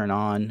LEDs to turn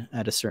on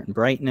at a certain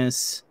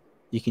brightness.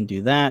 You can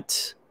do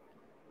that.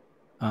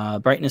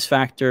 Brightness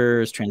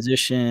factors,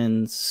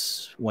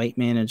 transitions, white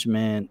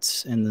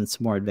management, and then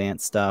some more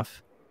advanced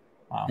stuff.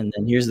 Wow. And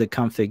then here's the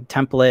config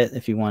template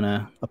if you want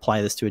to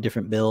apply this to a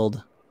different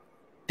build.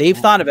 They've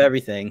thought of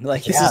everything.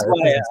 Like, this is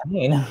why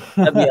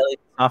WLED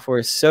software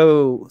is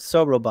so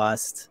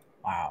robust.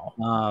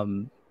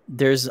 Wow.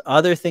 There's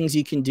other things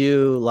you can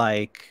do,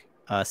 like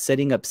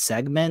setting up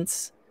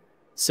segments.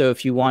 So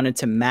if you wanted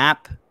to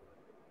map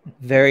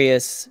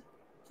various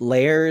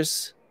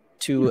layers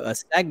to a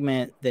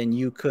segment, then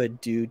you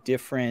could do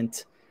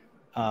different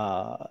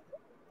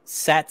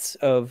sets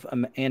of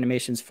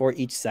animations for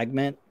each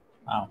segment.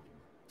 Wow.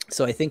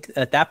 So I think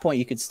at that point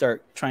you could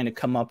start trying to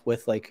come up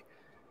with like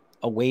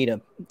a way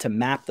to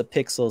map the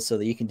pixels so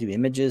that you can do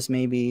images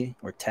maybe,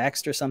 or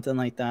text or something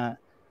like that.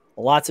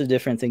 Lots of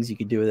different things you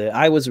could do with it.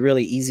 I was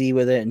really easy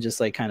with it and just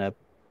like kind of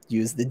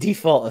use the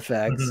default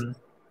effects.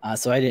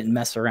 So I didn't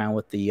mess around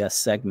with the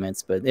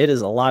segments, but it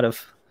is a lot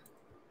of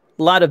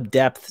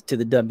depth to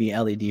the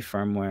WLED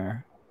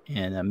firmware,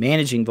 and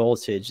managing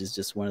voltage is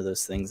just one of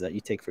those things that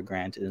you take for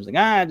granted. It's like,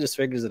 it just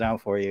figures it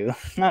out for you.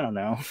 I don't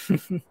know.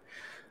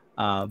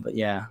 But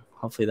yeah,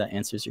 hopefully that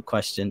answers your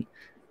question.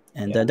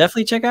 And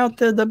definitely check out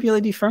the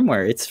WLED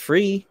firmware. It's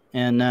free,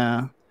 and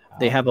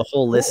they have a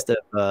whole list of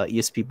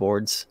ESP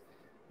boards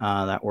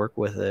that work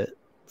with it.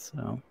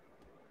 So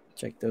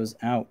check those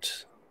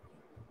out.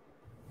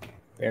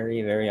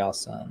 Very, very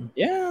awesome.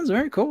 Yeah, it was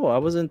very cool. I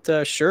wasn't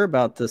sure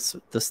about the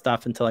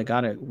stuff until I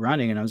got it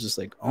running, and I was just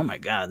like, oh my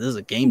God, this is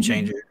a game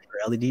changer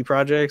for LED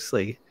projects.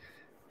 Like,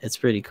 it's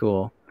pretty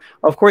cool.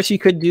 Of course, you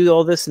could do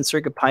all this in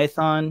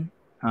CircuitPython.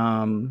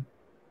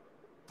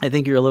 I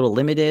think you're a little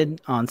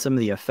limited on some of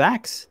the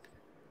effects,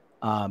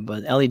 but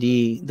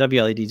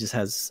WLED just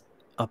has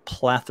a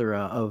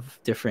plethora of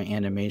different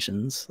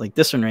animations. Like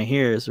this one right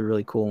here is a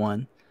really cool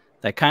one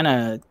that kind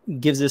of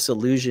gives this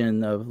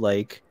illusion of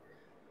like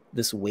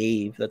this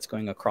wave that's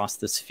going across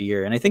the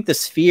sphere. And I think the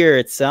sphere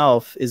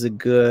itself is a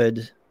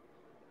good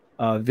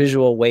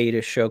visual way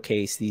to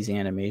showcase these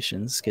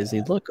animations because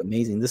they look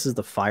amazing. This is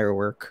the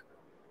firework,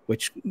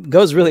 which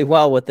goes really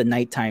well with the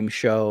nighttime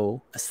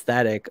show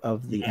aesthetic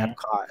of the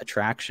EPCOT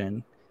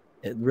attraction.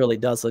 It really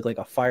does look like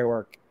a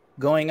firework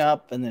going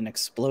up and then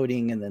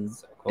exploding, and then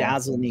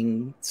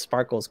dazzling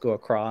sparkles go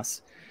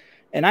across.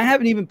 And I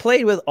haven't even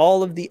played with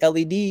all of the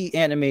LED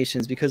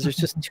animations because there's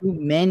just too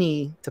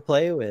many to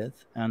play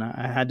with. And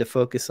I had to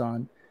focus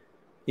on,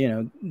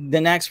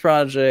 the next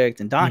project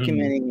and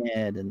documenting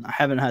it. And I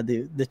haven't had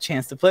the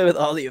chance to play with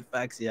all the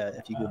effects yet,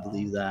 if you could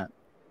believe that.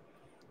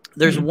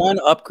 There's one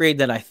upgrade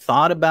that I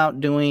thought about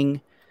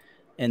doing,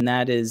 and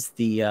that is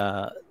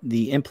the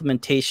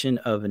implementation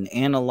of an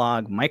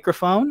analog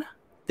microphone.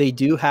 They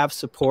do have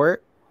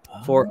support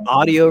for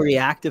audio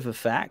reactive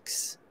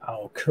effects.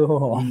 Oh,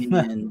 cool.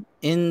 And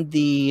in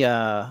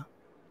the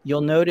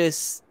you'll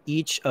notice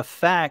each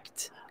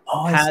effect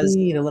has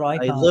the little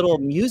icon, a little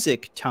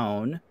music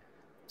tone.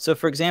 So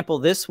for example,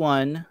 this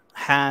one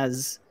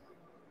has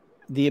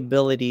the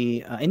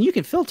ability, and you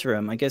can filter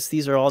them. I guess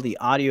these are all the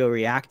audio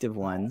reactive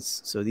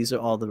ones. So these are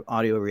all the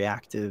audio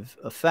reactive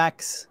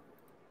effects.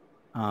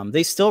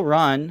 They still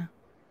run,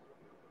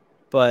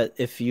 but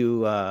if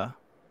you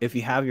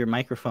have your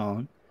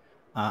microphone,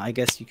 I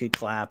guess you could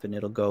clap and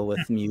it'll go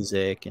with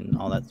music and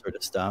all that sort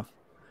of stuff.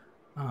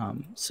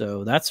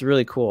 So that's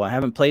really cool. I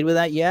haven't played with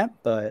that yet,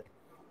 but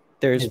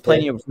there's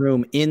plenty of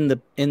room in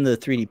the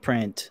 3D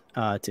print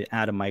to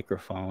add a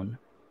microphone.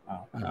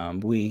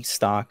 We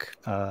stock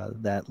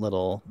that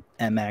little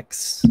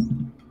MX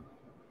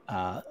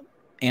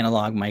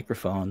analog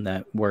microphone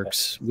that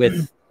works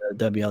with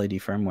the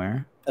WLED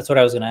firmware. That's what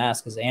I was going to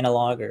ask. Is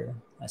analog or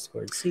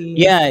I2C?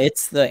 Yeah,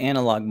 it's the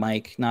analog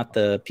mic, not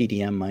the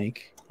PDM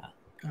mic.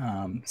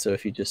 So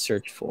if you just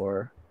search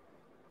for,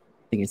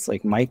 I think it's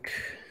like Miclet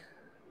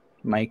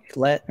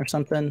or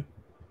something.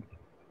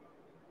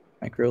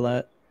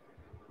 Microlet.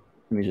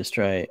 Let me just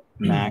try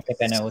Max. I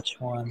think I know which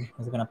one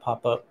is going to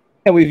pop up.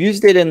 Yeah, we've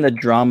used it in the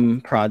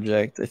drum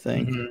project, I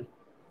think.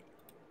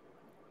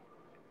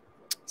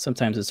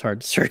 Sometimes it's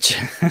hard to search.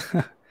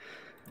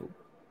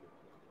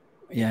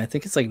 Yeah, I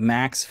think it's like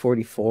Max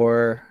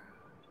 44.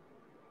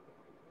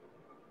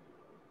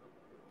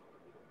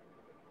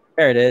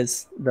 There it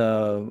is.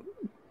 The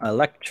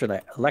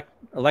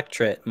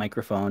electret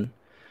microphone.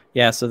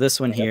 Yeah, so this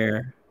one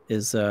here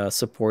is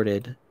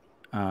supported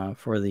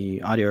for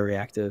the audio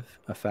reactive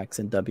effects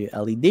in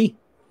WLED.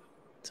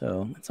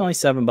 So it's only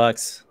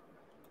 $7.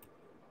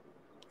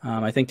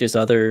 I think there's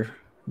other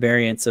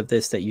variants of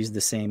this that use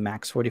the same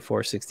Max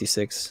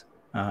 4466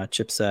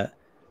 chipset.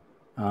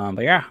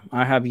 But yeah,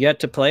 I have yet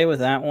to play with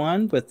that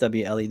one with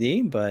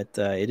WLED, but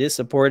it is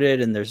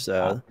supported, and there's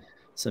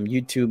some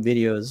YouTube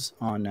videos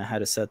on how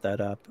to set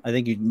that up. I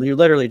think you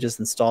literally just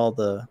install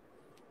the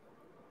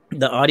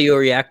the audio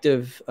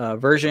reactive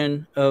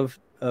version of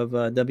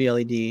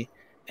WLED,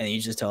 and you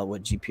just tell it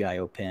what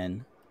GPIO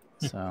pin.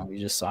 So you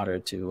just solder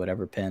it to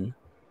whatever pin,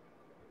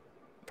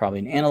 probably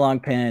an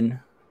analog pin,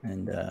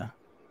 and there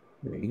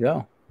you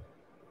go.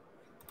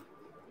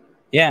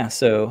 Yeah,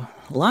 so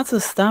lots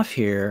of stuff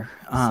here.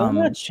 So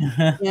much.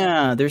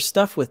 Yeah, there's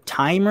stuff with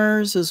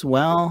timers as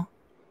well.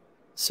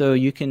 So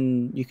you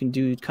can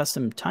do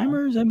custom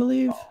timers, I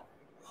believe.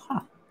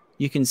 Huh.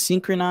 You can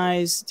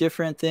synchronize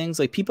different things.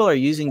 Like people are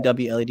using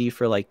WLED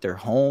for like their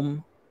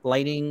home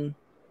lighting,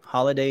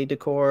 holiday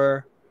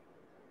decor,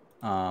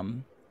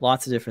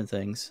 lots of different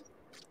things.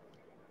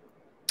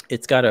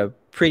 It's got a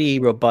pretty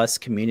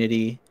robust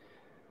community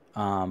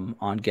on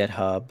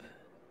GitHub,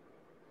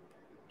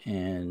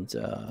 and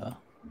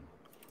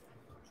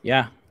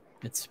yeah,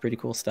 it's pretty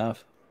cool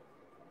stuff.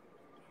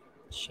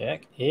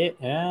 Check it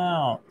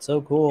out.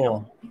 So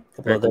cool. Yeah. A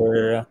couple Very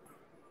other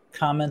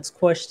comments,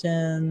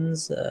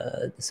 questions.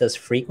 It says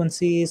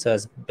frequency, so it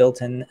has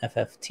built-in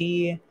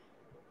FFT.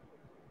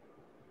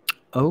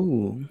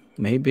 Oh,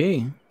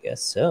 maybe.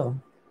 Guess so.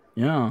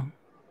 Yeah.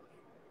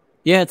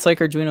 Yeah, it's like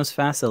Arduino's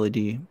Fast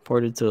LED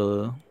ported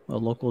to a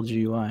local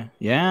GUI.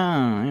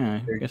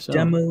 Yeah, I guess so.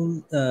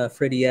 Demo.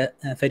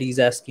 Freddie's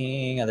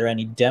asking, are there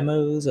any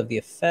demos of the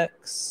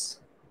effects?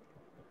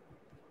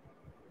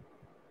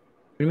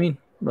 What do you mean?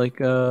 Like,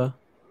 Let's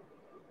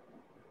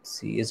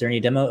see, is there any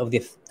demo of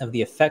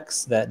the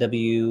effects that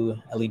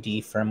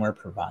WLED firmware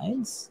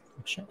provides?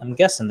 I'm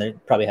guessing they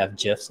probably have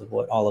GIFs of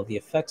what all of the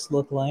effects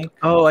look like.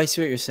 oh, I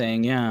see what you're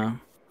saying. Yeah.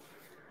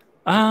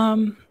 I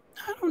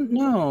don't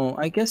know.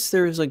 I guess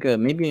there's like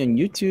maybe on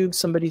YouTube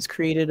somebody's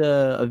created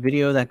a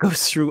video that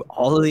goes through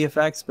all of the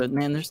effects, but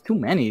man, there's too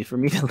many for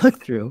me to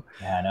look through.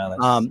 Yeah, I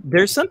know.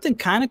 There's something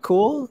kind of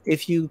cool.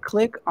 If you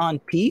click on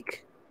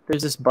peak,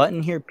 there's this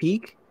button here,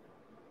 peak.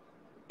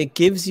 It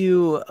gives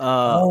you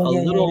a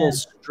little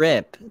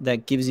strip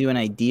that gives you an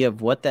idea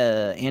of what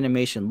the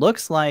animation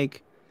looks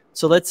like.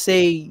 So let's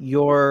say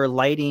your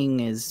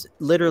lighting is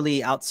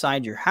literally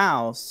outside your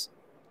house.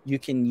 You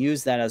can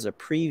use that as a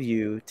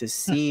preview to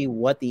see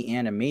what the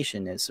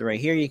animation is. So right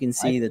here, you can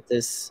see that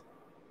this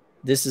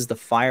is the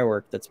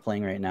firework that's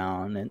playing right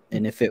now.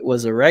 And if it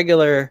was a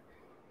regular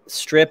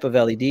strip of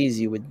LEDs,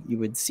 you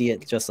would see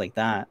it just like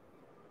that.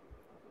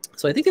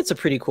 So I think it's a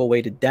pretty cool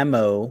way to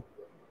demo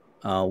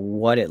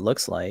what it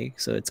looks like.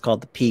 So it's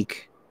called the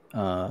peak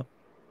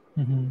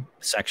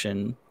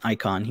section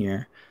icon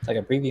here. It's like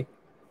a preview.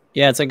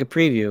 Yeah, it's like a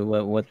preview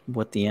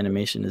what the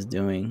animation is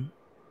doing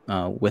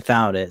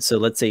without it. So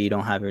let's say you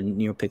don't have your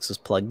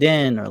NeoPixels plugged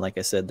in, or like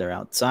I said, they're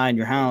outside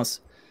your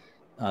house.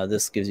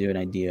 This gives you an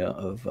idea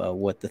of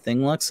what the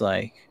thing looks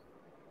like.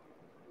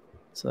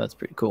 So that's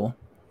pretty cool.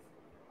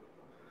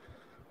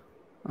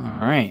 All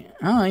right.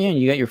 Oh yeah,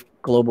 you got your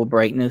global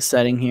brightness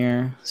setting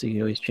here, so you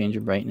can always change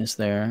your brightness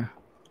there.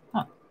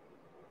 Huh.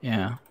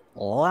 Yeah,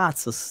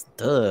 lots of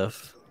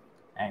stuff.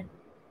 Dang.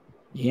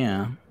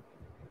 Yeah.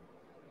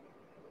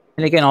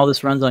 And again, all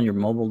this runs on your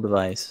mobile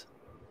device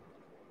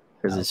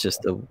because it's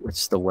just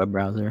the web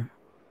browser.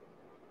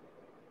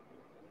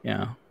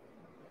 Yeah.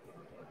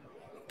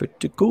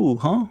 Pretty cool,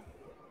 huh?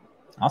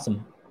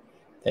 Awesome.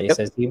 He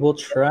says he will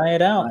try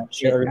it out. I'm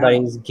sure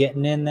everybody's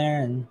getting in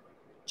there and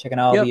checking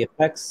out all the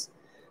effects.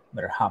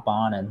 Better hop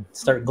on and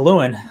start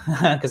gluing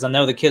because I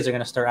know the kids are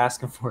going to start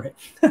asking for it.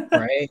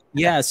 Right?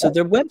 Yeah. So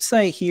their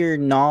website here,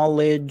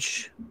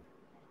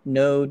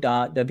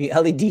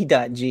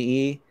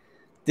 knowledge.wled.ge.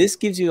 This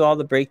gives you all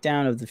the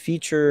breakdown of the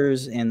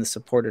features and the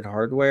supported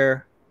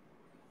hardware.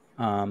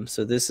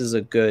 So this is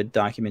a good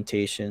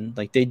documentation.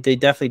 Like they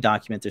definitely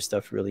document their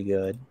stuff really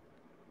good.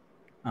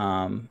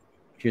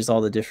 Here's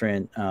all the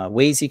different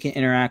ways you can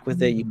interact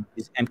with it. You can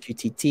use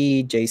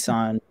MQTT,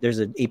 JSON. There's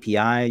an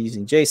API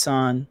using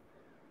JSON.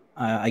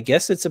 I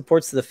guess it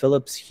supports the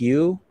Philips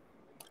Hue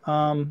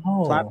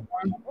platform.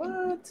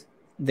 What?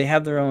 They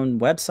have their own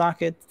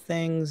WebSocket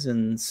things,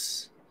 and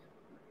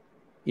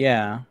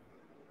yeah.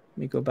 Let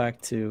me go back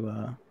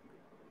to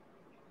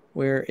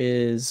where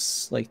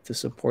is like the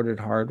supported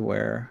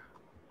hardware.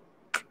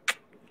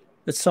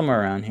 It's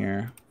somewhere around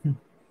here.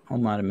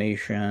 Home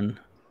automation.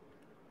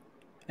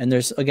 And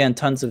there's again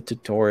tons of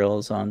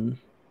tutorials on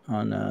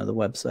the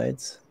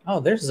websites. Oh,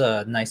 there's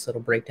a nice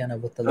little breakdown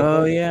of what the look like.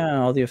 Oh yeah,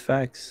 all the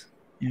effects.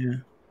 Yeah.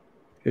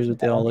 Here's what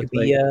they all look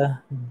like.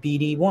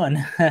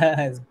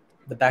 BD1.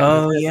 The back.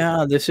 Oh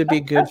yeah, this would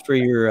be good for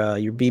your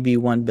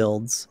BB1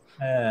 builds.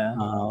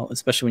 Yeah.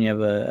 Especially when you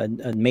have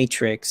a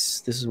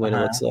matrix. This is what it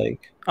looks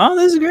like. Oh,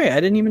 this is great. I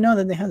didn't even know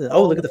that they had that.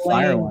 Oh, look at the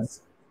fire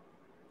ones.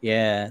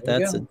 Yeah,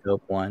 that's a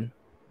dope one.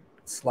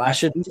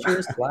 Slash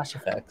features, flash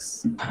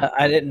effects.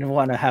 I didn't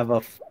want to have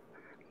the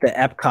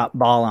EPCOT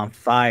ball on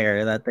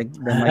fire. That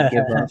might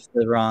give off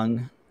the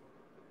wrong,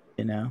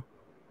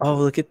 Oh,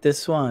 look at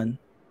this one.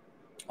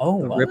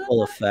 Oh, the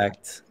ripple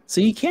effect. So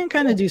you can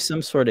kind of do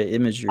some sort of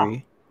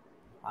imagery.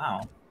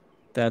 Wow.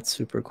 That's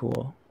super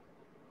cool.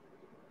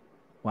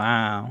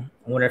 Wow.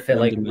 I wonder if it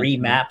like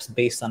remaps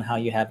based on how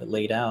you have it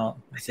laid out.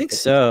 I think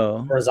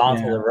so.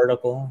 Horizontal or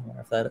vertical. I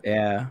wonder if that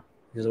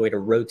there's a way to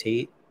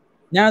rotate.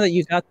 now that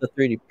you got the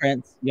 3D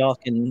prints, y'all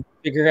can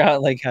figure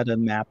out like how to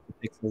map the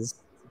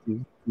pixels to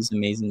do these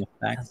amazing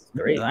effects. That's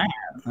great.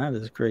 That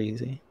is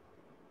crazy.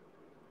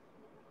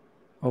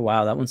 Oh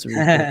wow, that one's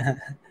really cool.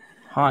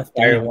 Hot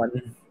damn.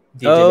 one.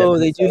 Oh,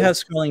 they do have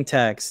scrolling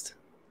text.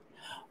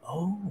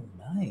 Oh,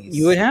 nice.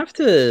 You would have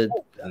to,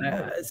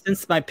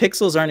 since my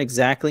pixels aren't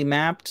exactly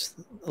mapped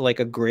like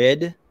a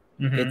grid,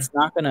 it's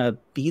not going to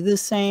be the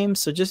same.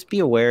 So just be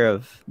aware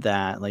of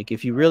that. Like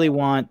if you really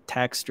want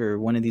text or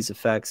one of these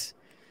effects,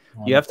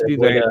 you have to be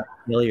very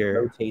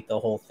familiar. Rotate the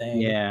whole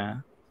thing. Yeah.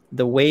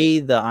 The way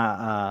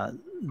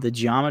the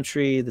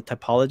geometry, the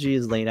topology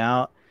is laid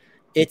out,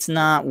 it's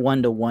not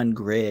one-to-one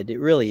grid. It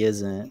really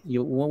isn't.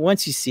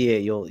 Once you see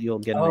it, you'll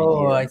get an idea.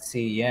 Oh, I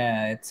see.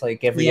 Yeah, it's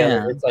like every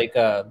other. It's like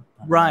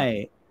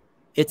right.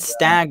 It's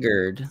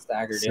staggered.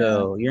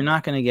 So you're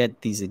not going to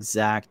get these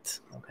exact.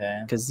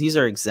 Okay. Because these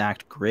are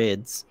exact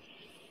grids.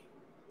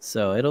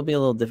 So it'll be a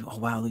little different. Oh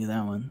wow, look at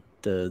that one.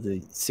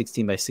 The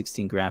 16 by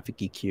 16 graphic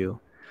EQ.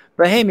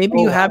 But hey,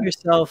 maybe you have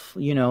yourself,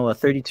 a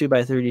 32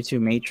 by 32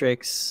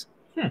 matrix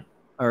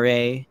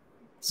array.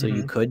 So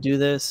you could do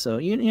this. So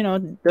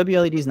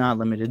WLED is not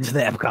limited to the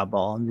EPCOT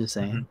ball. I'm just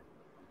saying.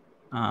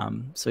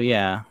 So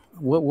yeah,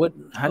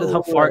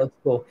 how far? That's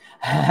cool.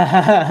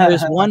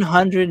 There's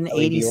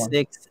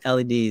 186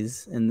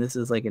 LEDs, and this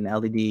is like an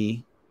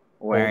LED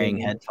wearing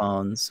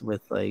headphones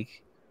with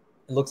like.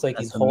 It looks like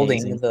he's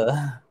holding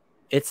the.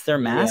 It's their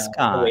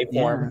mascot. The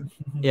waveform.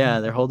 Yeah,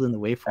 they're holding the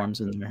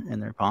waveforms in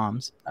their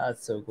palms.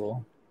 That's so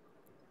cool.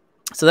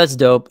 So that's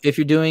dope. If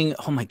you're doing,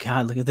 oh my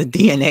god, look at the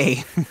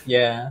DNA.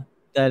 Yeah.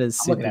 That is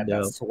super dope.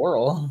 That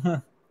swirl.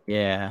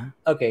 Yeah.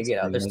 Okay,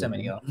 get out. There's too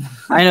many.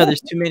 I know there's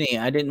too many.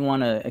 I didn't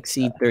want to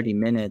exceed 30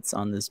 minutes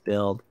on this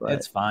build, but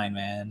it's fine,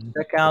 man.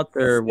 Check out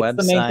their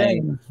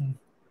website.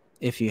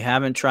 If you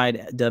haven't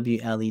tried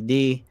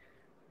WLED,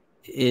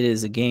 it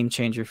is a game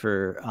changer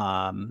for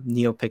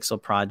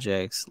NeoPixel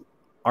projects,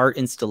 art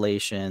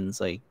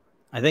installations. Like,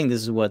 I think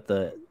this is what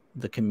the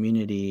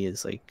community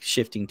is like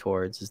shifting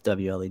towards, is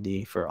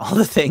WLED for all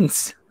the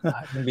things.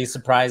 I wouldn't be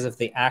surprised if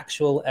the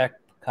actual EPCOT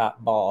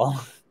ball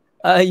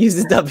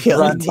uses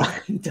WLED.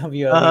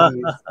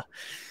 WLEDs.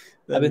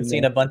 I've been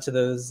seeing a bunch of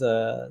those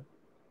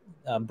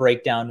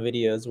breakdown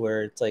videos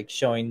where it's like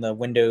showing the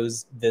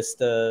Windows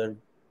Vista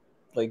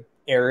like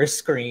error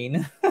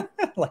screen,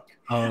 like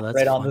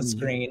right on the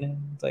screen.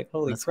 It's like,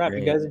 holy crap,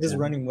 you guys are just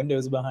running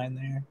Windows behind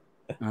there.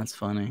 That's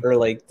funny. Or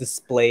like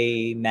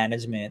display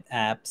management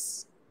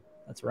apps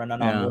that's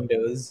running on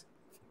Windows.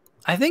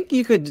 I think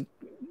you could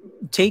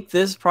take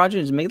this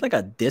project and make like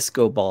a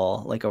disco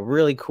ball, like a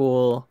really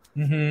cool,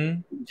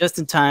 just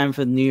in time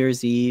for New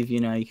Year's Eve. You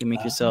can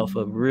make yourself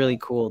a really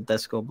cool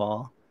disco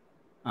ball.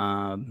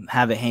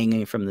 Have it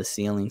hanging from the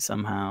ceiling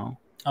somehow.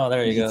 Oh,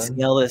 there you go.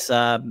 Scale this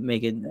up,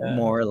 make it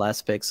more or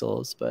less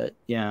pixels. But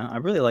yeah, I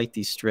really like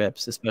these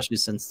strips, especially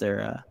since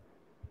they're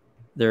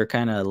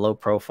kind of low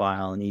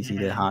profile and easy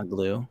to hot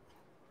glue.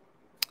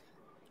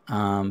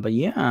 But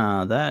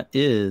yeah, that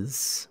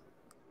is.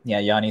 Yeah,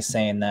 Yanni's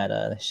saying that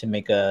they should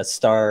make a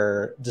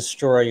Star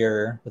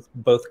Destroyer with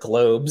both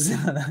globes.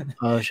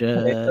 Oh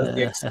shit!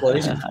 The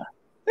explosion.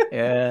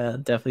 Yeah,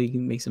 definitely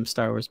can make some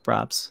Star Wars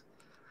props.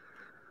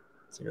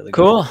 It's really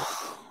cool.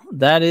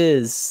 That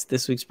is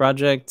this week's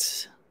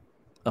project.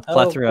 A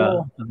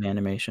plethora of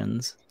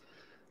animations.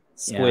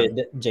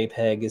 Squid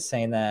JPEG is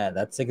saying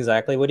that's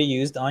exactly what he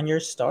used on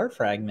your star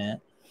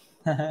fragment.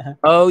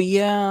 Oh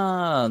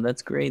yeah,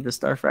 that's great. The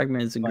star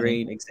fragment is a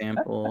great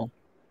example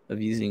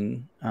of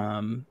using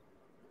the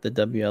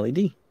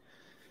WLED.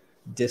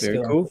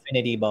 Disco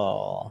Infinity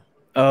Ball.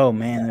 Oh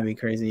man, that'd be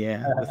crazy.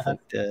 Yeah, with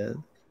like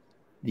the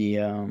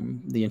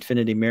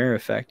infinity mirror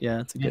effect.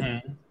 Yeah, it's a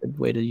good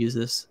way to use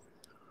this.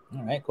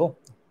 All right, cool.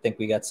 Think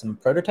we got some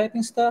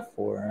prototyping stuff,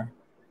 or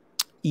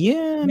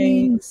yeah,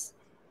 let's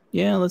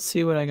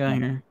see what I got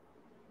here.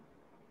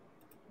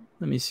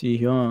 Let me see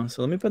here.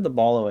 So let me put the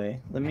ball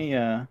away. Let me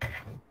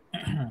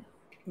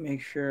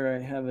make sure I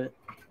have it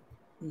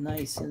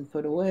nice and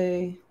put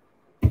away.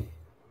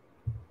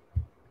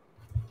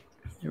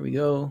 There we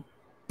go.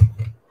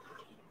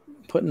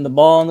 Putting the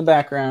ball in the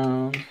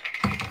background.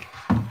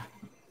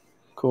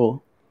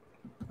 Cool.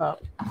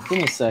 Give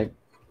me a sec.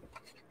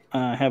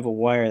 I have a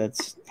wire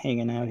that's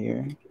hanging out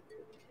here.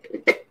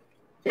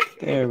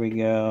 There we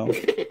go.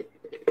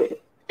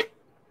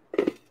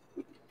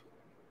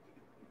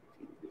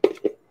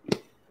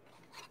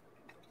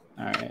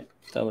 All right,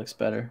 that looks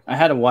better. I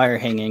had a wire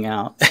hanging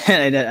out,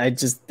 and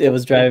it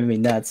was driving me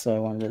nuts. So I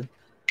wanted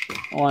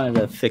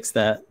to fix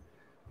that.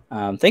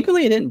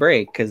 Thankfully, it didn't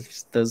break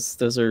because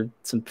those are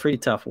some pretty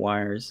tough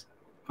wires.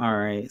 All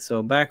right,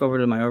 so back over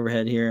to my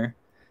overhead here.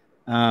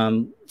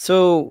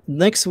 So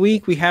next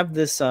week we have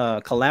this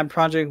collab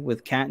project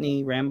with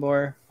Canary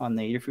Rambor on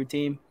the Adafruit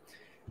team.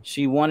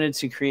 She wanted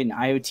to create an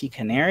IoT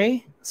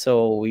canary,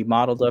 so we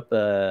modeled up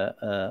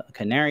a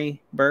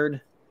canary bird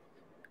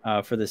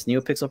for this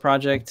NeoPixel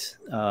project.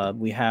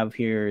 We have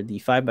here the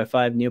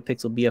 5x5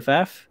 NeoPixel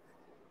BFF,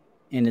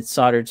 and it's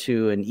soldered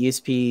to an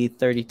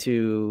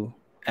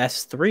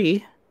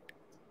ESP32S3,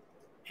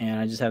 and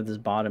I just have this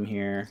bottom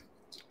here.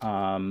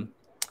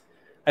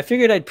 I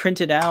figured I'd print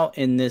it out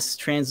in this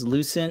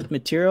translucent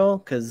material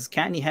because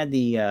Kattni had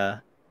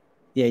the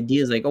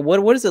idea is like, oh,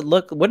 what does it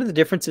look? What are the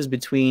differences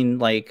between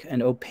like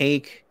an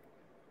opaque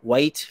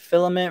white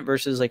filament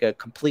versus like a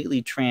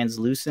completely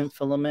translucent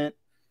filament?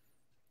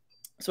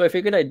 So I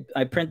figured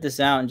I'd print this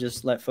out and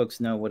just let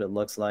folks know what it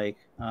looks like.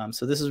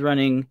 So this is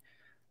running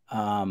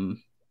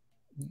some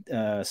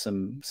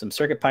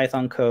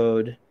CircuitPython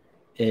code.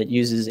 It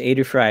uses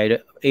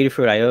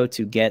Adafruit IO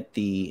to get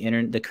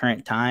the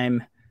current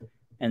time,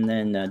 and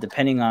then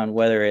depending on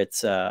whether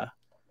it's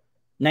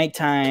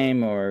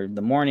nighttime or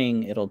the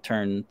morning, it'll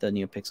turn the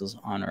NeoPixels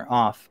on or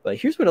off. But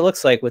here's what it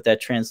looks like with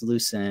that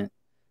translucent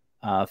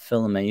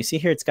filament. You see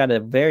here, it's got a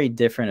very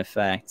different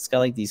effect. It's got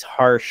like these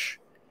harsh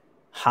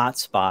hot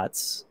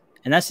spots,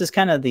 and that's just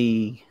kind of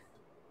the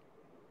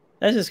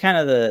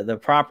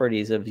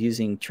properties of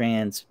using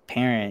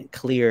transparent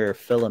clear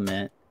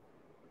filament.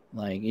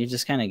 Like you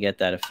just kind of get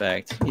that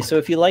effect. So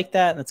if you like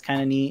that, that's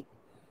kind of neat.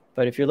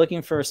 But if you're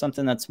looking for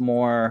something that's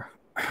more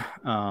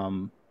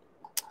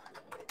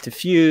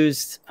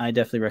diffused, I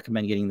definitely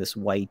recommend getting this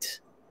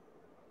white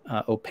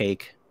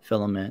opaque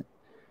filament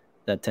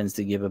that tends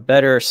to give a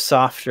better,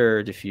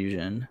 softer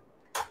diffusion.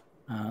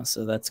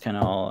 So that's kind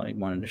of all I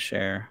wanted to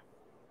share.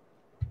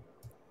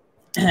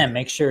 And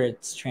make sure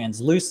it's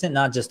translucent,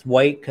 not just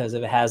white, because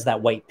if it has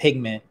that white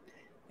pigment,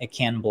 it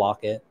can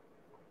block it.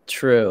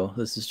 True.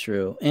 This is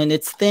true. And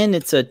it's thin.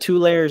 It's a 2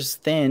 layers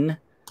thin.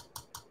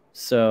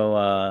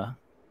 So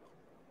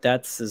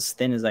that's as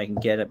thin as I can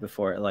get it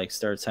before it like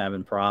starts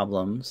having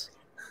problems.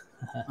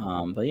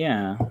 But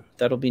yeah,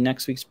 that'll be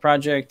next week's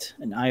project,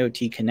 an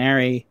IoT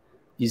Canary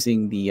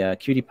using the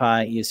QT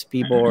Py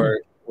ESP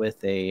board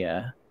with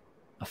a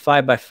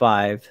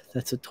 5x5.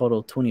 That's a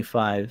total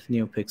 25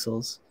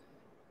 NeoPixels.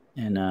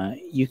 And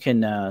you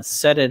can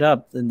set it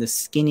up in the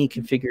skinny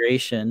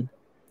configuration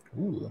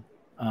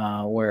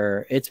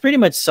where it's pretty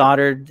much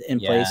soldered in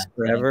place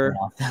forever.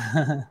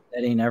 That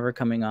ain't never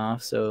coming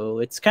off. So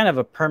it's kind of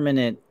a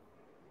permanent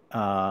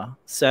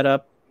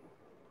setup.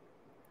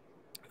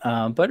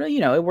 But, you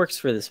know, it works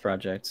for this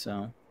project.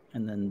 So,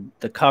 and then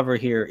the cover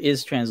here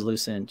is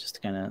translucent just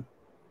to kind of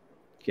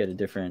get a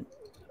different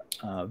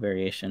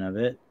variation of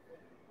it.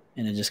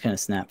 And it just kind of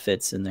snap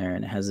fits in there.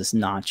 And it has this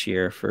notch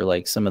here for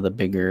like some of the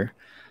bigger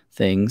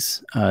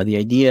things. The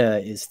idea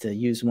is to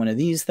use one of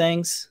these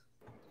things,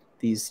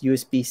 these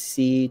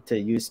USB-C to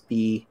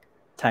USB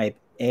type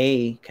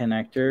A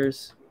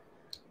connectors.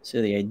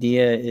 So the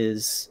idea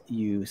is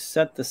you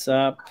set this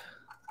up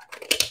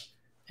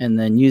and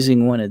then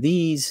using one of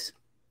these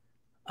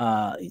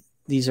are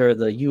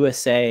the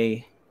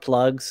USA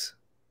plugs.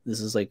 This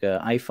is like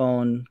an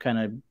iPhone kind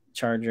of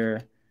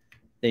charger.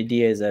 The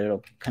idea is that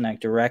it'll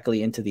connect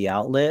directly into the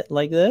outlet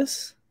like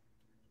this.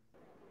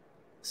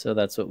 So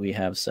that's what we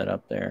have set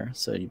up there.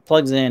 So you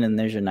plugs in and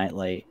there's your night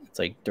light. It's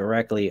like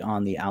directly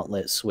on the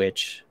outlet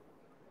switch.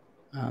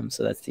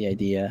 So that's the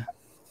idea.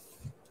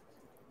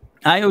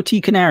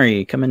 IoT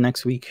Canary coming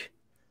next week.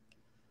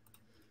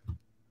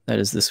 That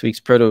is this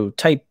week's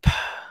prototype.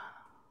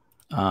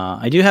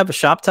 I do have a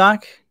shop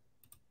talk.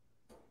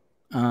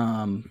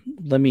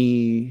 Let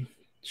me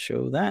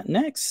show that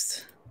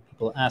next.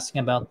 People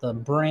asking about the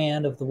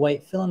brand of the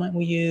white filament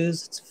we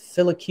use. It's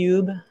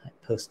Filicube. I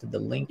posted the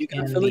link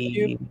in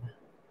the...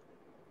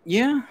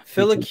 Yeah,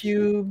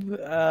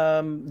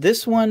 Filicube.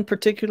 This one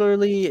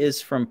particularly is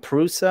from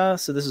Prusa.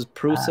 So this is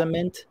Prusa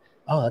Mint.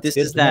 Oh, that's this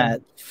good. Is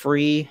that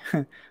free,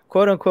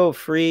 quote unquote,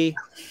 free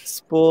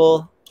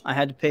spool. I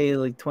had to pay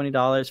like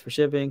 $20 for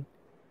shipping,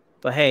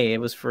 but hey,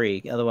 it was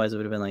free. Otherwise, it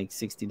would have been like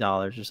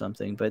 $60 or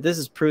something. But this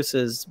is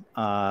Prusa's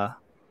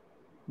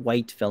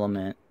white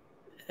filament.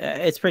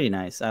 It's pretty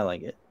nice. I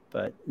like it,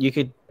 but you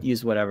could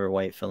use whatever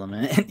white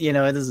filament. You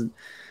know, it doesn't.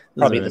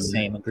 Probably the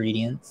same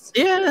ingredients.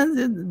 Yeah,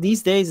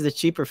 these days the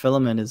cheaper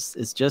filament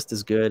is just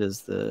as good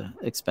as the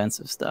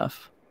expensive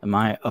stuff, in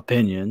my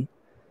opinion.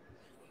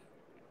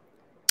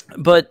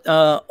 But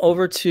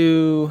over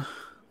to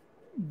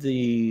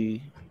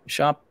the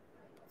shop.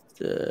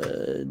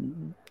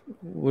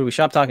 What are we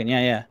shop talking?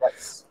 Yeah.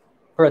 Yes.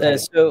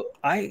 So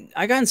I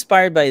got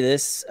inspired by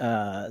this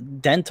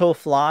dental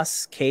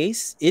floss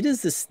case. It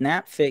is the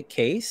Snap Fit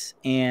case,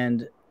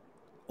 and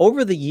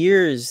over the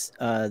years,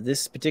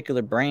 this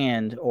particular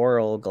brand,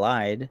 Oral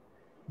Glide,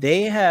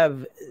 they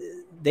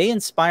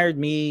inspired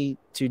me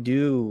to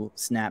do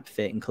snap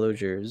fit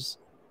enclosures.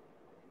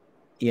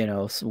 You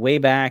know, so way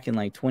back in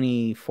like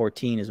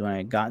 2014 is when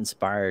I got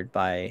inspired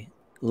by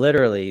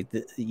literally,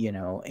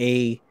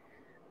 a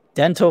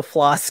dental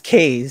floss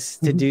case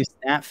to do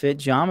snap fit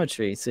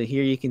geometry. So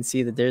here you can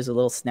see that there's a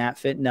little snap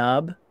fit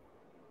nub,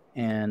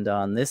 and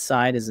on this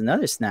side is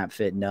another snap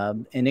fit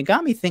nub, and it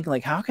got me thinking,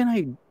 like, how can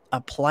I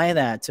apply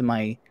that to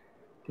my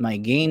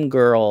Game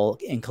Girl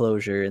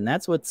enclosure? And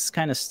that's what's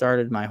kind of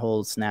started my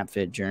whole snap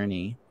fit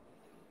journey.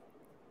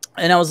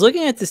 And I was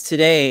looking at this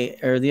today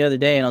or the other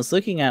day, and I was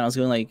looking at it, I was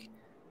going like,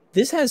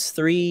 this has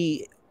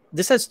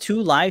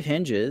 2 live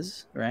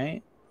hinges,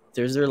 right?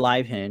 There's their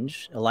live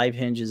hinge. A live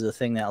hinge is a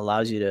thing that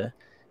allows you to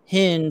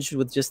hinge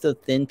with just a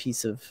thin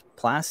piece of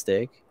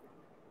plastic,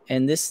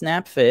 and this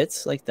snap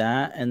fits like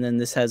that, and then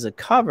this has a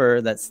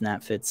cover that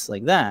snap fits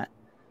like that.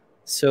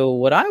 So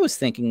what I was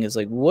thinking is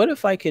like, what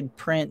if I could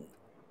print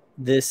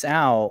this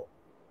out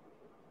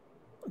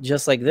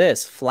just like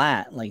this,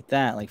 flat, like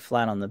that, like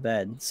flat on the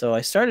bed. So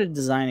I started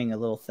designing a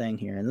little thing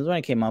here, and this is what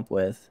I came up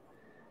with.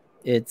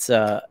 It's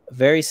a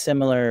very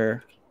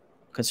similar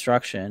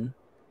construction.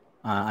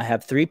 I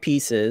have 3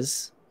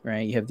 pieces,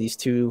 right? You have these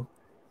 2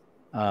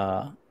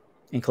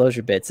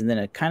 enclosure bits, and then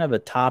a kind of a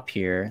top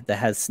here that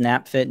has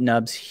snap fit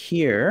nubs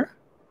here,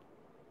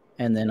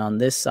 and then on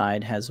this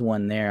side has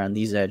one there on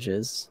these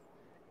edges.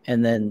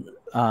 And then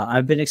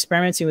I've been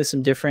experimenting with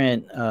some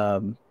different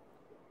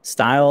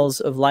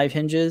styles of live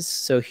hinges.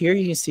 So here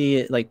you can see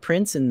it like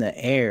prints in the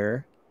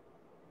air,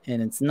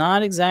 and it's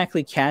not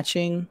exactly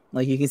catching.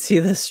 Like you can see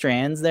the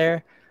strands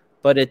there,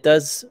 but it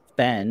does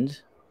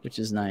bend, which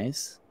is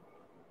nice.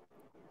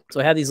 So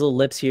I have these little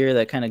lips here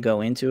that kind of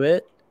go into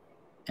it.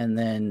 And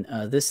then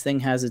this thing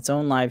has its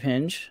own live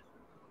hinge,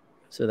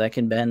 so that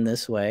can bend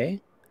this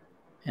way.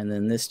 And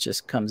then this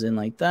just comes in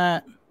like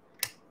that.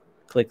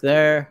 Click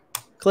there,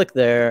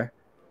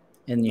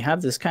 and you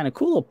have this kind of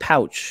cool little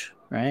pouch,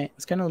 right?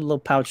 It's kind of a little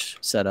pouch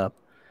setup.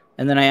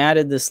 And then I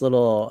added this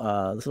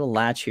little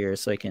latch here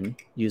so I can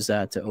use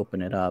that to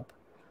open it up.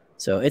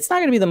 So it's not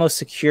going to be the most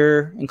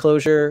secure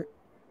enclosure.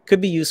 Could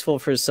be useful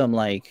for some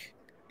like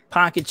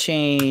pocket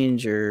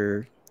change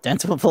or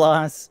dental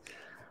floss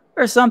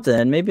or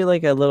something. Maybe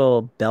like a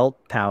little belt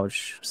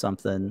pouch,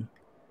 something.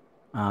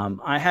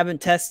 I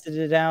haven't tested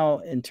it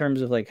out in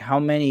terms of like how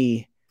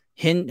long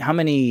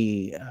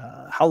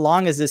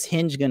is this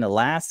hinge going to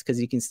last? Because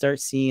you can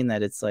start seeing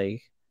that it's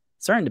like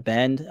starting to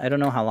bend. I don't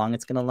know how long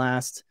it's going to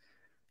last.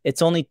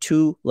 It's only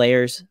 2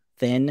 layers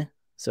thin,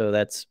 so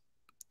that's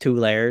 2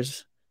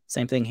 layers.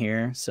 Same thing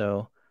here.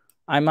 So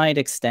I might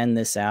extend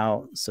this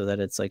out so that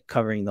it's like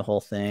covering the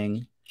whole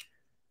thing.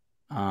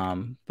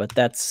 But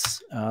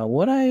that's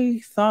what I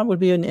thought would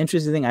be an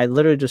interesting thing. I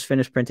literally just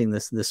finished printing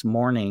this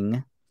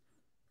morning,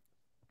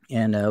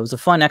 and it was a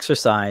fun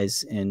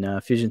exercise in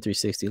Fusion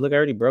 360. Look, I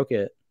already broke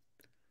it.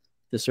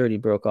 This already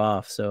broke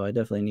off, so I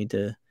definitely need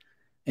to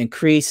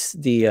increase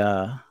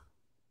the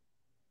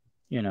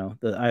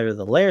either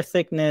the layer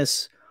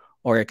thickness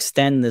or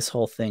extend this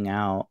whole thing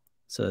out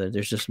so that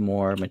there's just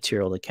more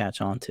material to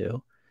catch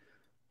onto.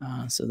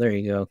 So there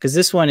you go. Because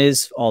this one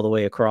is all the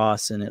way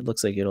across, and it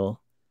looks like it'll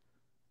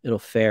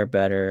fare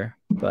better.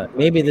 But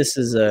maybe this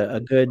is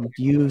a good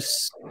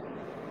use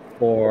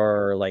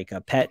for like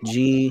a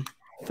PETG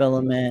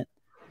filament,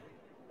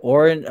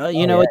 or a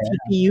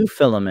TPU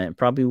filament,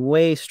 probably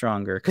way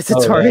stronger because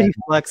it's already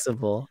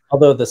flexible.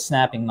 Although the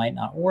snapping might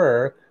not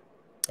work,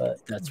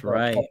 but that's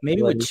right.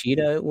 Maybe with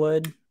Cheetah it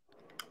would.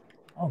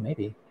 Oh,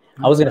 maybe.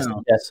 I was going to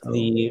suggest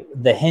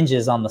the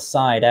hinges on the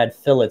side add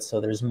fillets so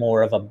there's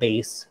more of a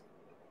base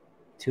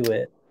to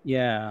it.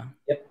 Yeah.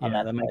 Yep.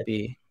 Yeah, that might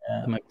be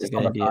a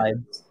good idea.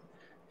 Sides.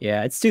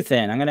 Yeah, it's too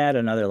thin. I'm gonna add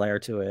another layer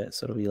to it,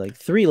 so it'll be like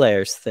 3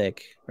 layers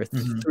thick or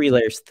 3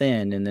 layers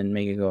thin, and then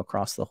make it go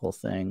across the whole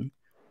thing.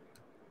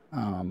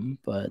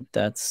 But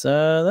that's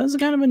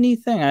kind of a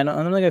neat thing. I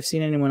don't think I've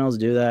seen anyone else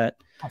do that.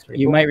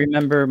 You might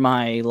remember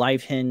my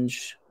live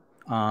hinge,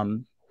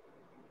 kind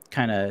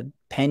of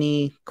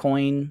penny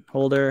coin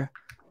holder.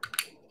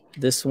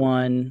 This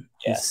one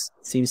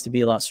seems to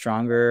be a lot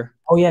stronger.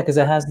 Oh yeah, because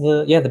it has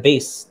the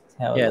base.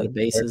 The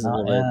base is a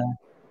little bit,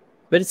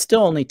 but it's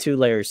still only 2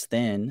 layers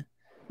thin.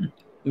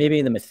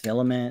 Maybe the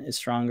filament is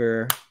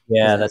stronger.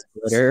 Yeah, that's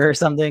glitter or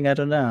something. I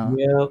don't know.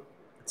 Yep.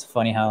 It's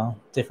funny how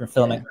different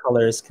filament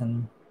colors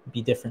can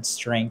be different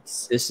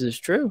strengths. This is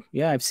true.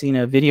 Yeah, I've seen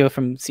a video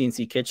from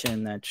CNC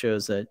Kitchen that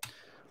shows that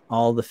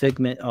all the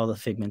pigments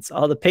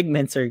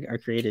are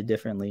created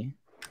differently.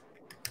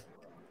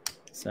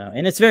 So,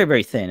 and it's very,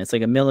 very thin. It's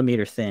like a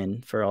millimeter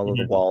thin for all of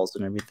the walls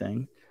and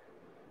everything.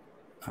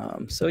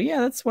 So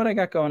yeah, that's what I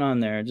got going on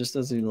there, just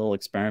as a little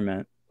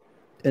experiment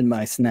in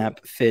my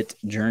snap fit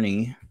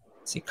journey.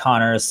 See,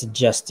 Connor is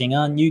suggesting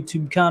on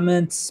YouTube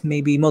comments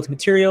maybe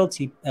multi-material,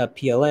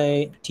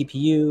 PLA,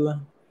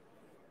 TPU.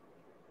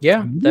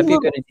 Yeah, that'd be a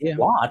good idea.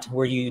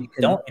 Where you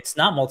don't, it's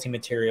not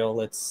multi-material.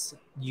 It's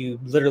you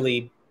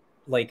literally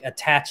like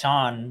attach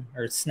on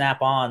or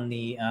snap on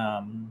the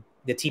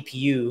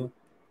TPU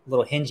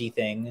little hingey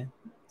thing.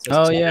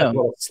 So it's a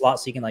little slot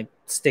so you can like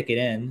stick it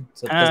in.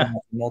 So it doesn't have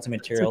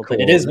multi-material,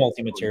 but it is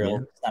multi-material.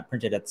 Yeah. It's not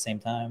printed at the same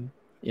time.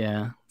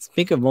 Yeah.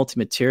 Speak of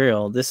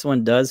multi-material, this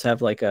one does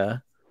have like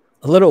a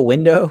little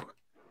window,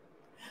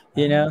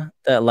 that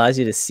allows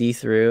you to see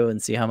through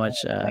and see how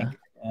much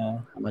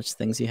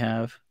things you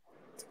have.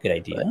 It's a good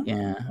idea. But,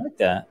 yeah, I like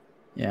that.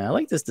 Yeah, I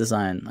like this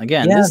design.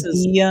 Again, this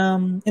is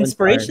the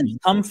inspirations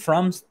come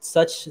from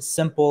such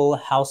simple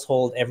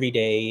household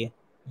everyday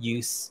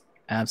use.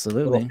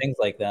 Absolutely, little things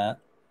like that.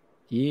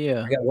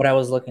 Yeah, I forgot what I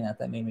was looking at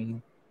that made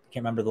me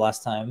can't remember the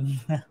last time.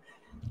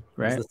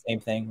 Right, it's the same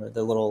thing where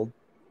the little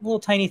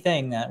tiny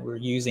thing that we're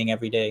using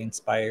every day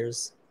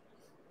inspires.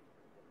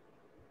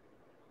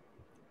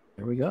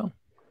 There we go.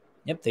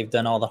 Yep, they've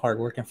done all the hard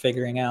work in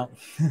figuring out.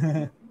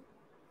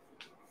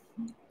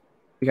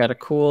 We got a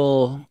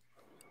cool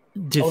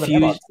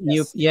diffuse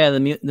yes.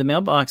 the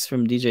mailbox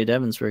from DJ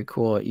Devon's very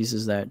cool. It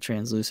uses that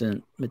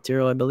translucent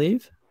material, I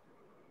believe.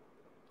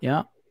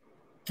 Yeah.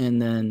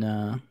 And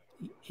then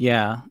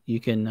yeah,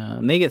 you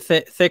can make it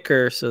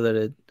thicker so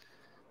that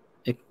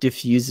it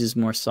diffuses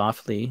more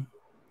softly.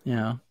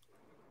 Yeah.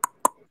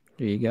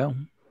 There you go.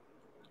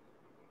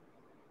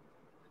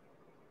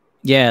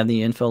 Yeah,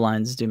 the info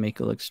lines do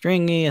make it look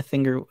stringy. A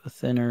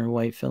thinner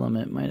white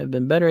filament might have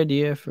been a better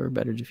idea for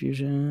better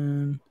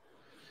diffusion.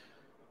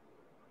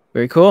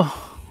 Very cool.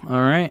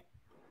 All right.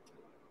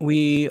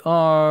 We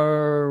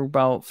are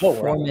about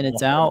 4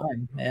 minutes out.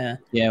 Yeah.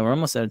 Yeah, we're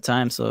almost out of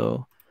time.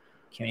 So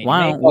Community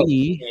why make. don't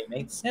we?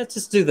 Let's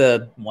just do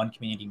the one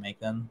community make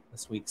then.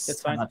 This week's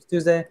Time Lapse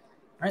Tuesday. All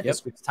right.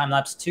 This week's Time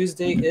Lapse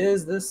Tuesday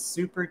is this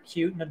super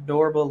cute and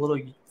adorable little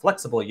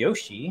flexible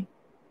Yoshi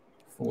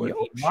for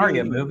the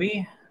Mario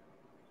movie.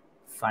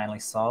 Finally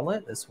saw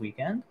it this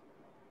weekend.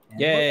 And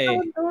Yay!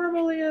 Look how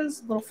adorable he is.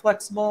 A little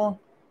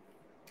flexible.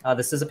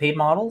 This is a paid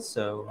model,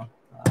 so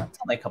it's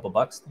only a couple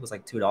bucks. It was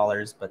like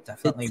 $2, but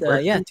definitely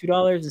worth it.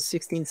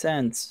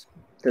 $2.16.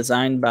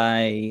 Designed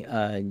by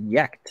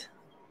Jekt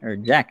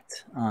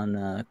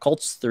on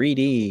Colts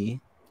 3D.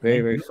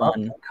 Very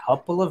fun. A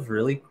couple of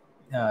really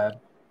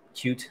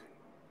cute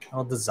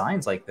little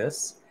designs like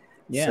this.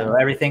 Yeah. So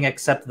everything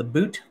except the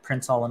boot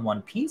prints all in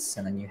one piece,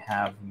 and then you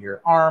have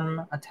your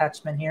arm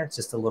attachment here. It's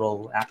just a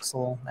little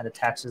axle that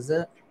attaches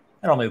it.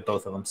 It'll move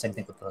both of them. Same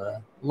thing with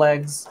the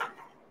legs.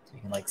 So you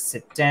can like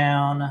sit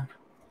down,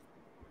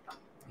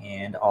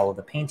 and all of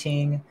the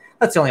painting.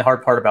 That's the only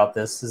hard part about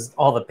this is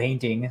all the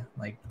painting,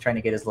 like trying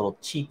to get his little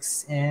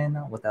cheeks in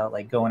without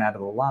like going out of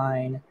the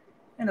line,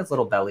 and his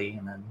little belly,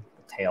 and then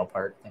the tail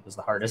part I think was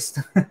the hardest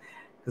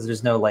because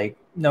there's no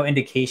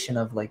indication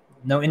of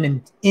no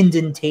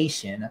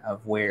indentation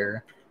of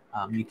where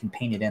you can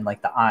paint it in,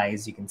 like the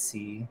eyes. You can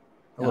see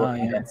the little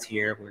indents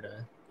here where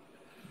to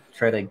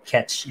try to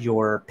catch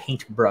your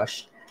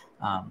paintbrush.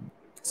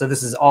 So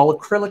this is all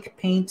acrylic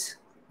paint.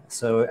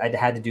 So I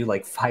had to do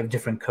like 5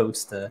 different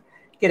coats to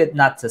get it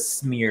not to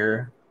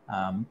smear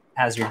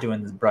as you're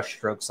doing the brush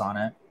strokes on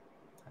it.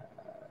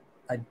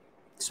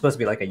 It's supposed to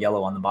be like a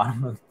yellow on the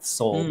bottom of the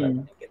sole, but I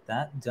didn't get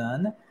that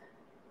done.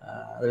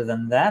 Other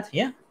than that,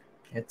 yeah,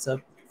 it's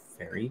a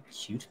very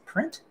cute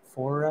print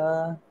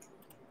for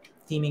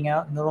theming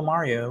out in the little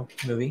Mario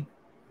movie,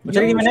 which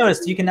I didn't even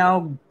notice you can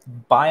now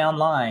buy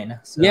online.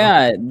 So.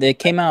 Yeah, they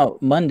came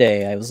out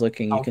Monday. I was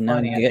looking. You can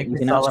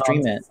now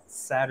stream it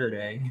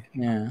Saturday.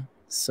 Yeah.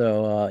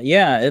 So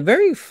yeah, a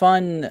very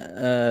fun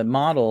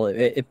model.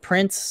 It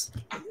prints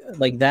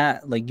like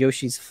that, like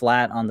Yoshi's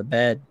flat on the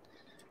bed,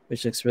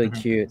 which looks really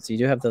cute. So you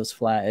do have those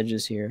flat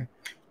edges here.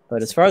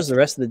 But as far as the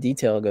rest of the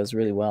detail goes,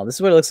 really well. This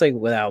is what it looks like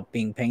without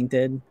being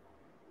painted.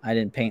 I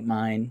didn't paint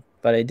mine,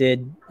 but I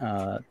did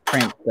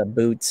print the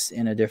boots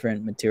in a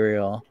different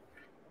material.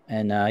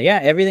 And yeah,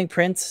 everything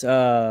prints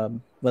without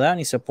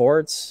any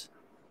supports.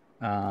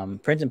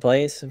 Print in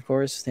place, of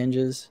course,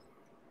 hinges.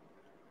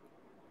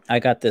 I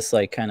got this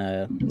like kind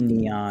of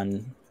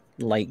neon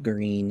light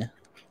green,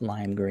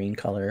 lime green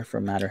color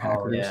from Matter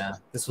Hackers. Oh yeah,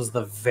 this was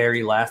the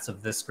very last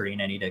of this green.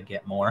 I need to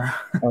get more.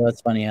 Oh,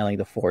 that's funny. I like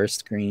the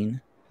forest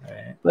green.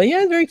 Right. But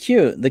yeah, very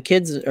cute. The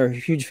kids are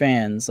huge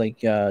fans. Like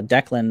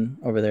Declan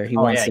over there, he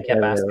wants to play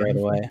with it right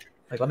away.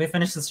 Like, let me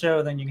finish the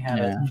show, then you can have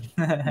it.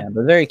 Yeah,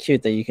 but very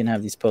cute that you can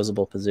have these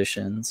posable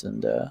positions,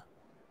 and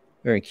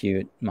very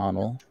cute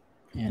model.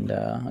 And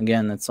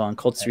again, that's on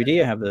Colts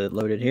 3D. I have it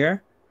loaded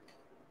here.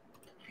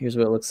 Here's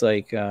what it looks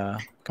like, kind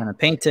of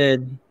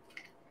painted.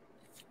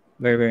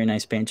 Very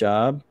nice paint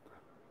job.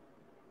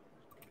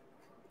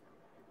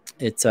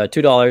 It's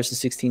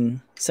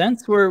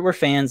 $2.16. We're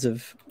fans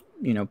of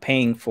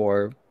paying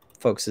for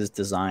folks'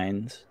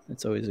 designs.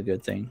 It's always a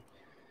good thing.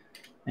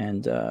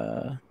 And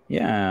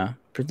yeah,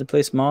 print the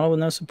place model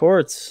with no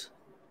supports.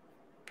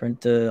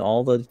 Print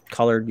all the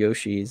colored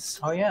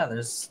Yoshis. Oh yeah,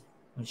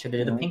 we should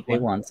have did a pink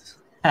one once.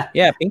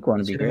 Yeah, pink one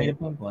would be great. Made a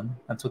pink one.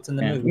 That's what's in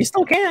the movie. You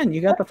still can.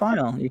 You got the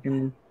file. You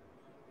can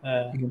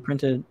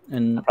print it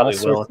and I probably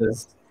will.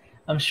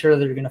 I'm sure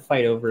they're gonna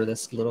fight over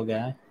this little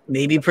guy.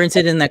 Maybe print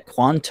it in that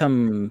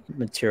quantum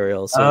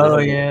material. So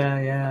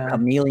yeah.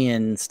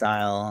 Chameleon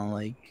style,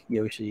 like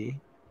Yoshi.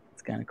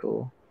 It's kind of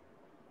cool.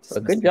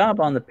 But good job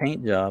on the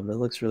paint job. It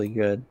looks really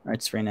good. I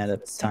just ran out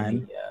of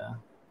time. Yeah,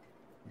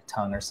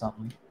 tongue or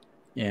something.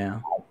 Yeah.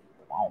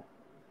 Wow.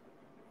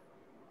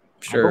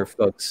 Sure,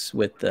 folks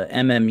with the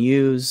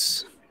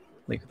MMUs,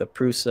 like the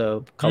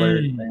Prusa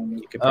colored thing,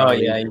 you could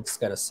probably. Oh yeah, you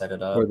just gotta set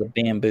it up. Or the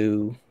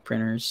bamboo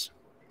printers.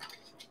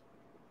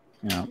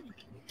 Yeah.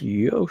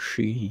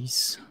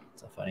 Yoshis.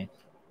 So funny.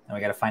 Now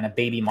we gotta find a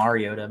baby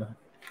Mario to.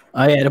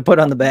 Oh yeah, to put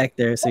on the back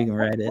there so you can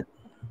ride it.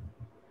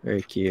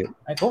 Very cute. All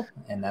right, cool.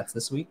 And that's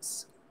this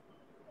week's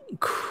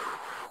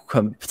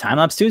Time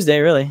Lapse Tuesday,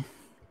 really.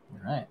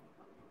 All right.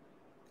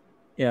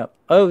 Yeah.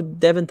 Oh,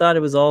 Devin thought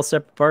it was all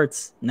separate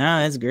parts. No,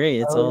 that's great.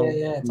 It's all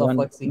it's all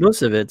Flexi.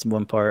 Most of it's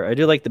one part. I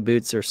do like the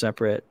boots are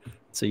separate,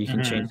 so you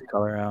can change the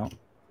color out.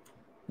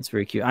 It's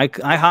very cute.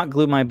 I hot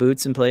glue my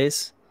boots in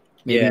place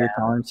Maybe Yeah, your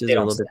tolerances they are a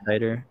don't little bit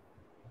stand. tighter.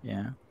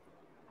 Yeah.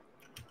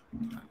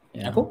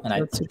 Yeah. Cool. And I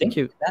That's super think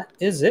cute. that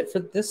is it for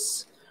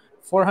this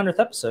 400th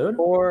episode.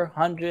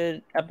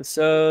 400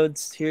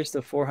 episodes. Here's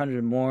the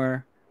 400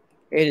 more.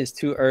 It is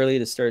too early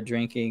to start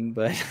drinking,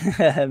 but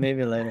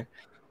maybe later.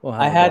 We'll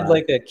have I a had blast.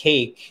 like a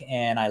cake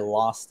and I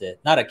lost it.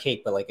 Not a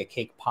cake, but like a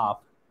cake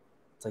pop.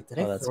 It's like, did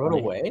I That's throw it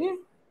funny. away?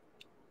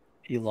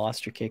 You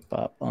lost your cake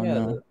pop. Oh Yeah,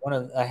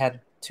 no. I had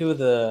 2 of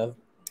the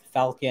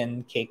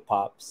Falcon cake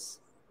pops.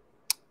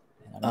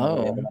 And I don't know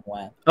where the other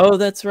one went. Oh,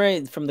 that's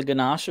right. From the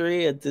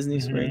ganachery at Disney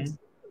Mm-hmm. Springs.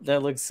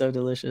 That looks so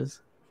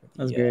delicious.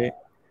 That's Yeah, great.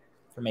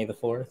 for May the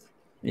 4th.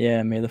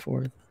 Yeah, May the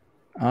 4th.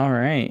 All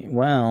right.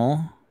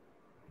 Well,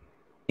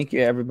 thank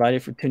you everybody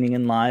for tuning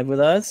in live with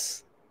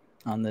us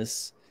on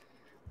this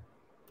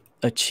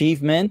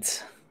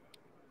achievement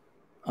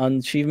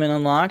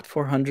unlocked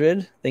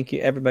 400. Thank you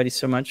everybody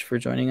so much for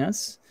joining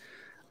us.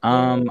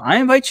 I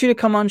invite you to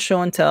come on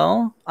Show and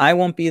Tell. I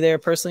won't be there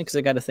personally because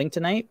I got a thing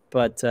tonight,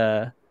 but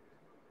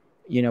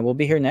we'll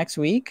be here next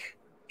week.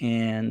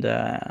 And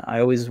I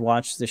always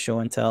watch the Show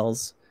and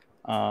Tells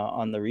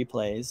on the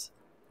replays.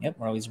 Yep,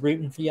 we're always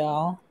rooting for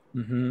y'all.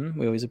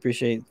 We always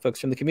appreciate folks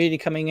from the community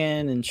coming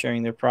in and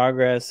sharing their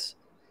progress.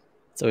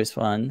 It's always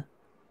fun.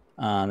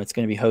 It's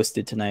going to be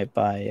hosted tonight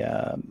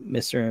by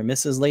Mr. and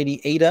Mrs.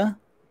 Lady Ada.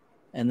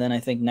 And then I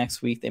think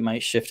next week they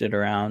might shift it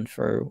around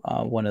for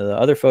one of the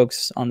other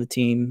folks on the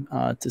team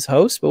to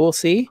host, but we'll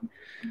see.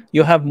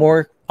 You'll have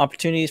more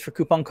opportunities for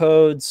coupon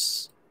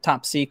codes,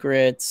 top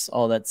secrets,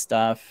 all that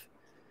stuff.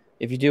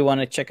 If you do want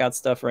to check out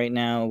stuff right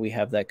now, we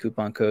have that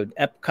coupon code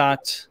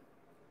EPCOT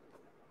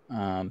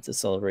to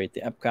celebrate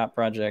the EPCOT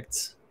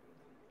project.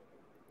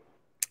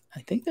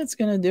 I think that's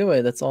going to do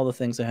it. That's all the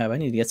things I have. I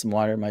need to get some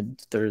water. My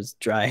throat is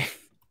dry.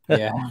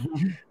 Yeah.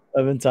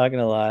 I've been talking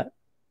a lot.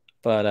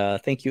 But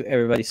thank you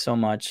everybody so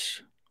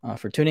much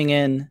for tuning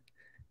in,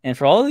 and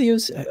for all of you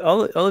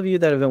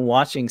that have been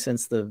watching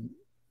since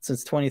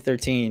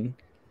 2013.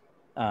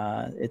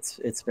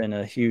 It's been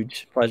a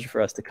huge pleasure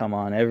for us to come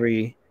on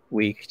every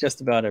week,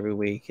 just about every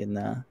week,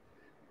 and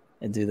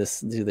do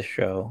the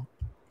show.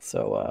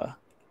 So I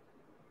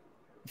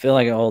feel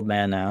like an old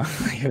man now.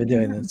 I've been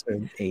doing this for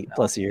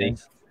 8+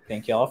 years.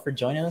 Thank you all for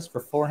joining us for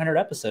 400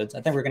 episodes.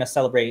 I think we're going to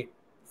celebrate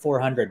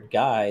 400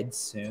 guides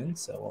soon,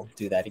 so we'll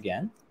do that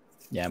again.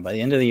 Yeah, by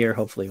the end of the year,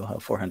 hopefully we'll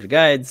have 400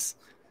 guides.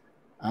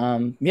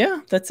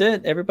 Yeah, that's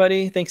it,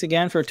 everybody. Thanks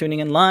again for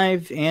tuning in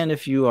live. And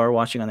if you are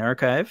watching on the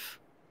archive,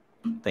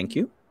 thank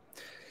you.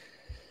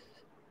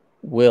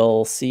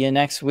 We'll see you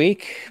next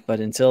week. But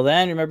until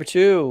then, remember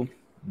to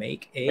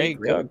make a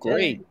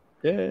great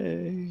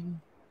day.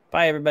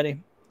 Bye,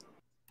 everybody.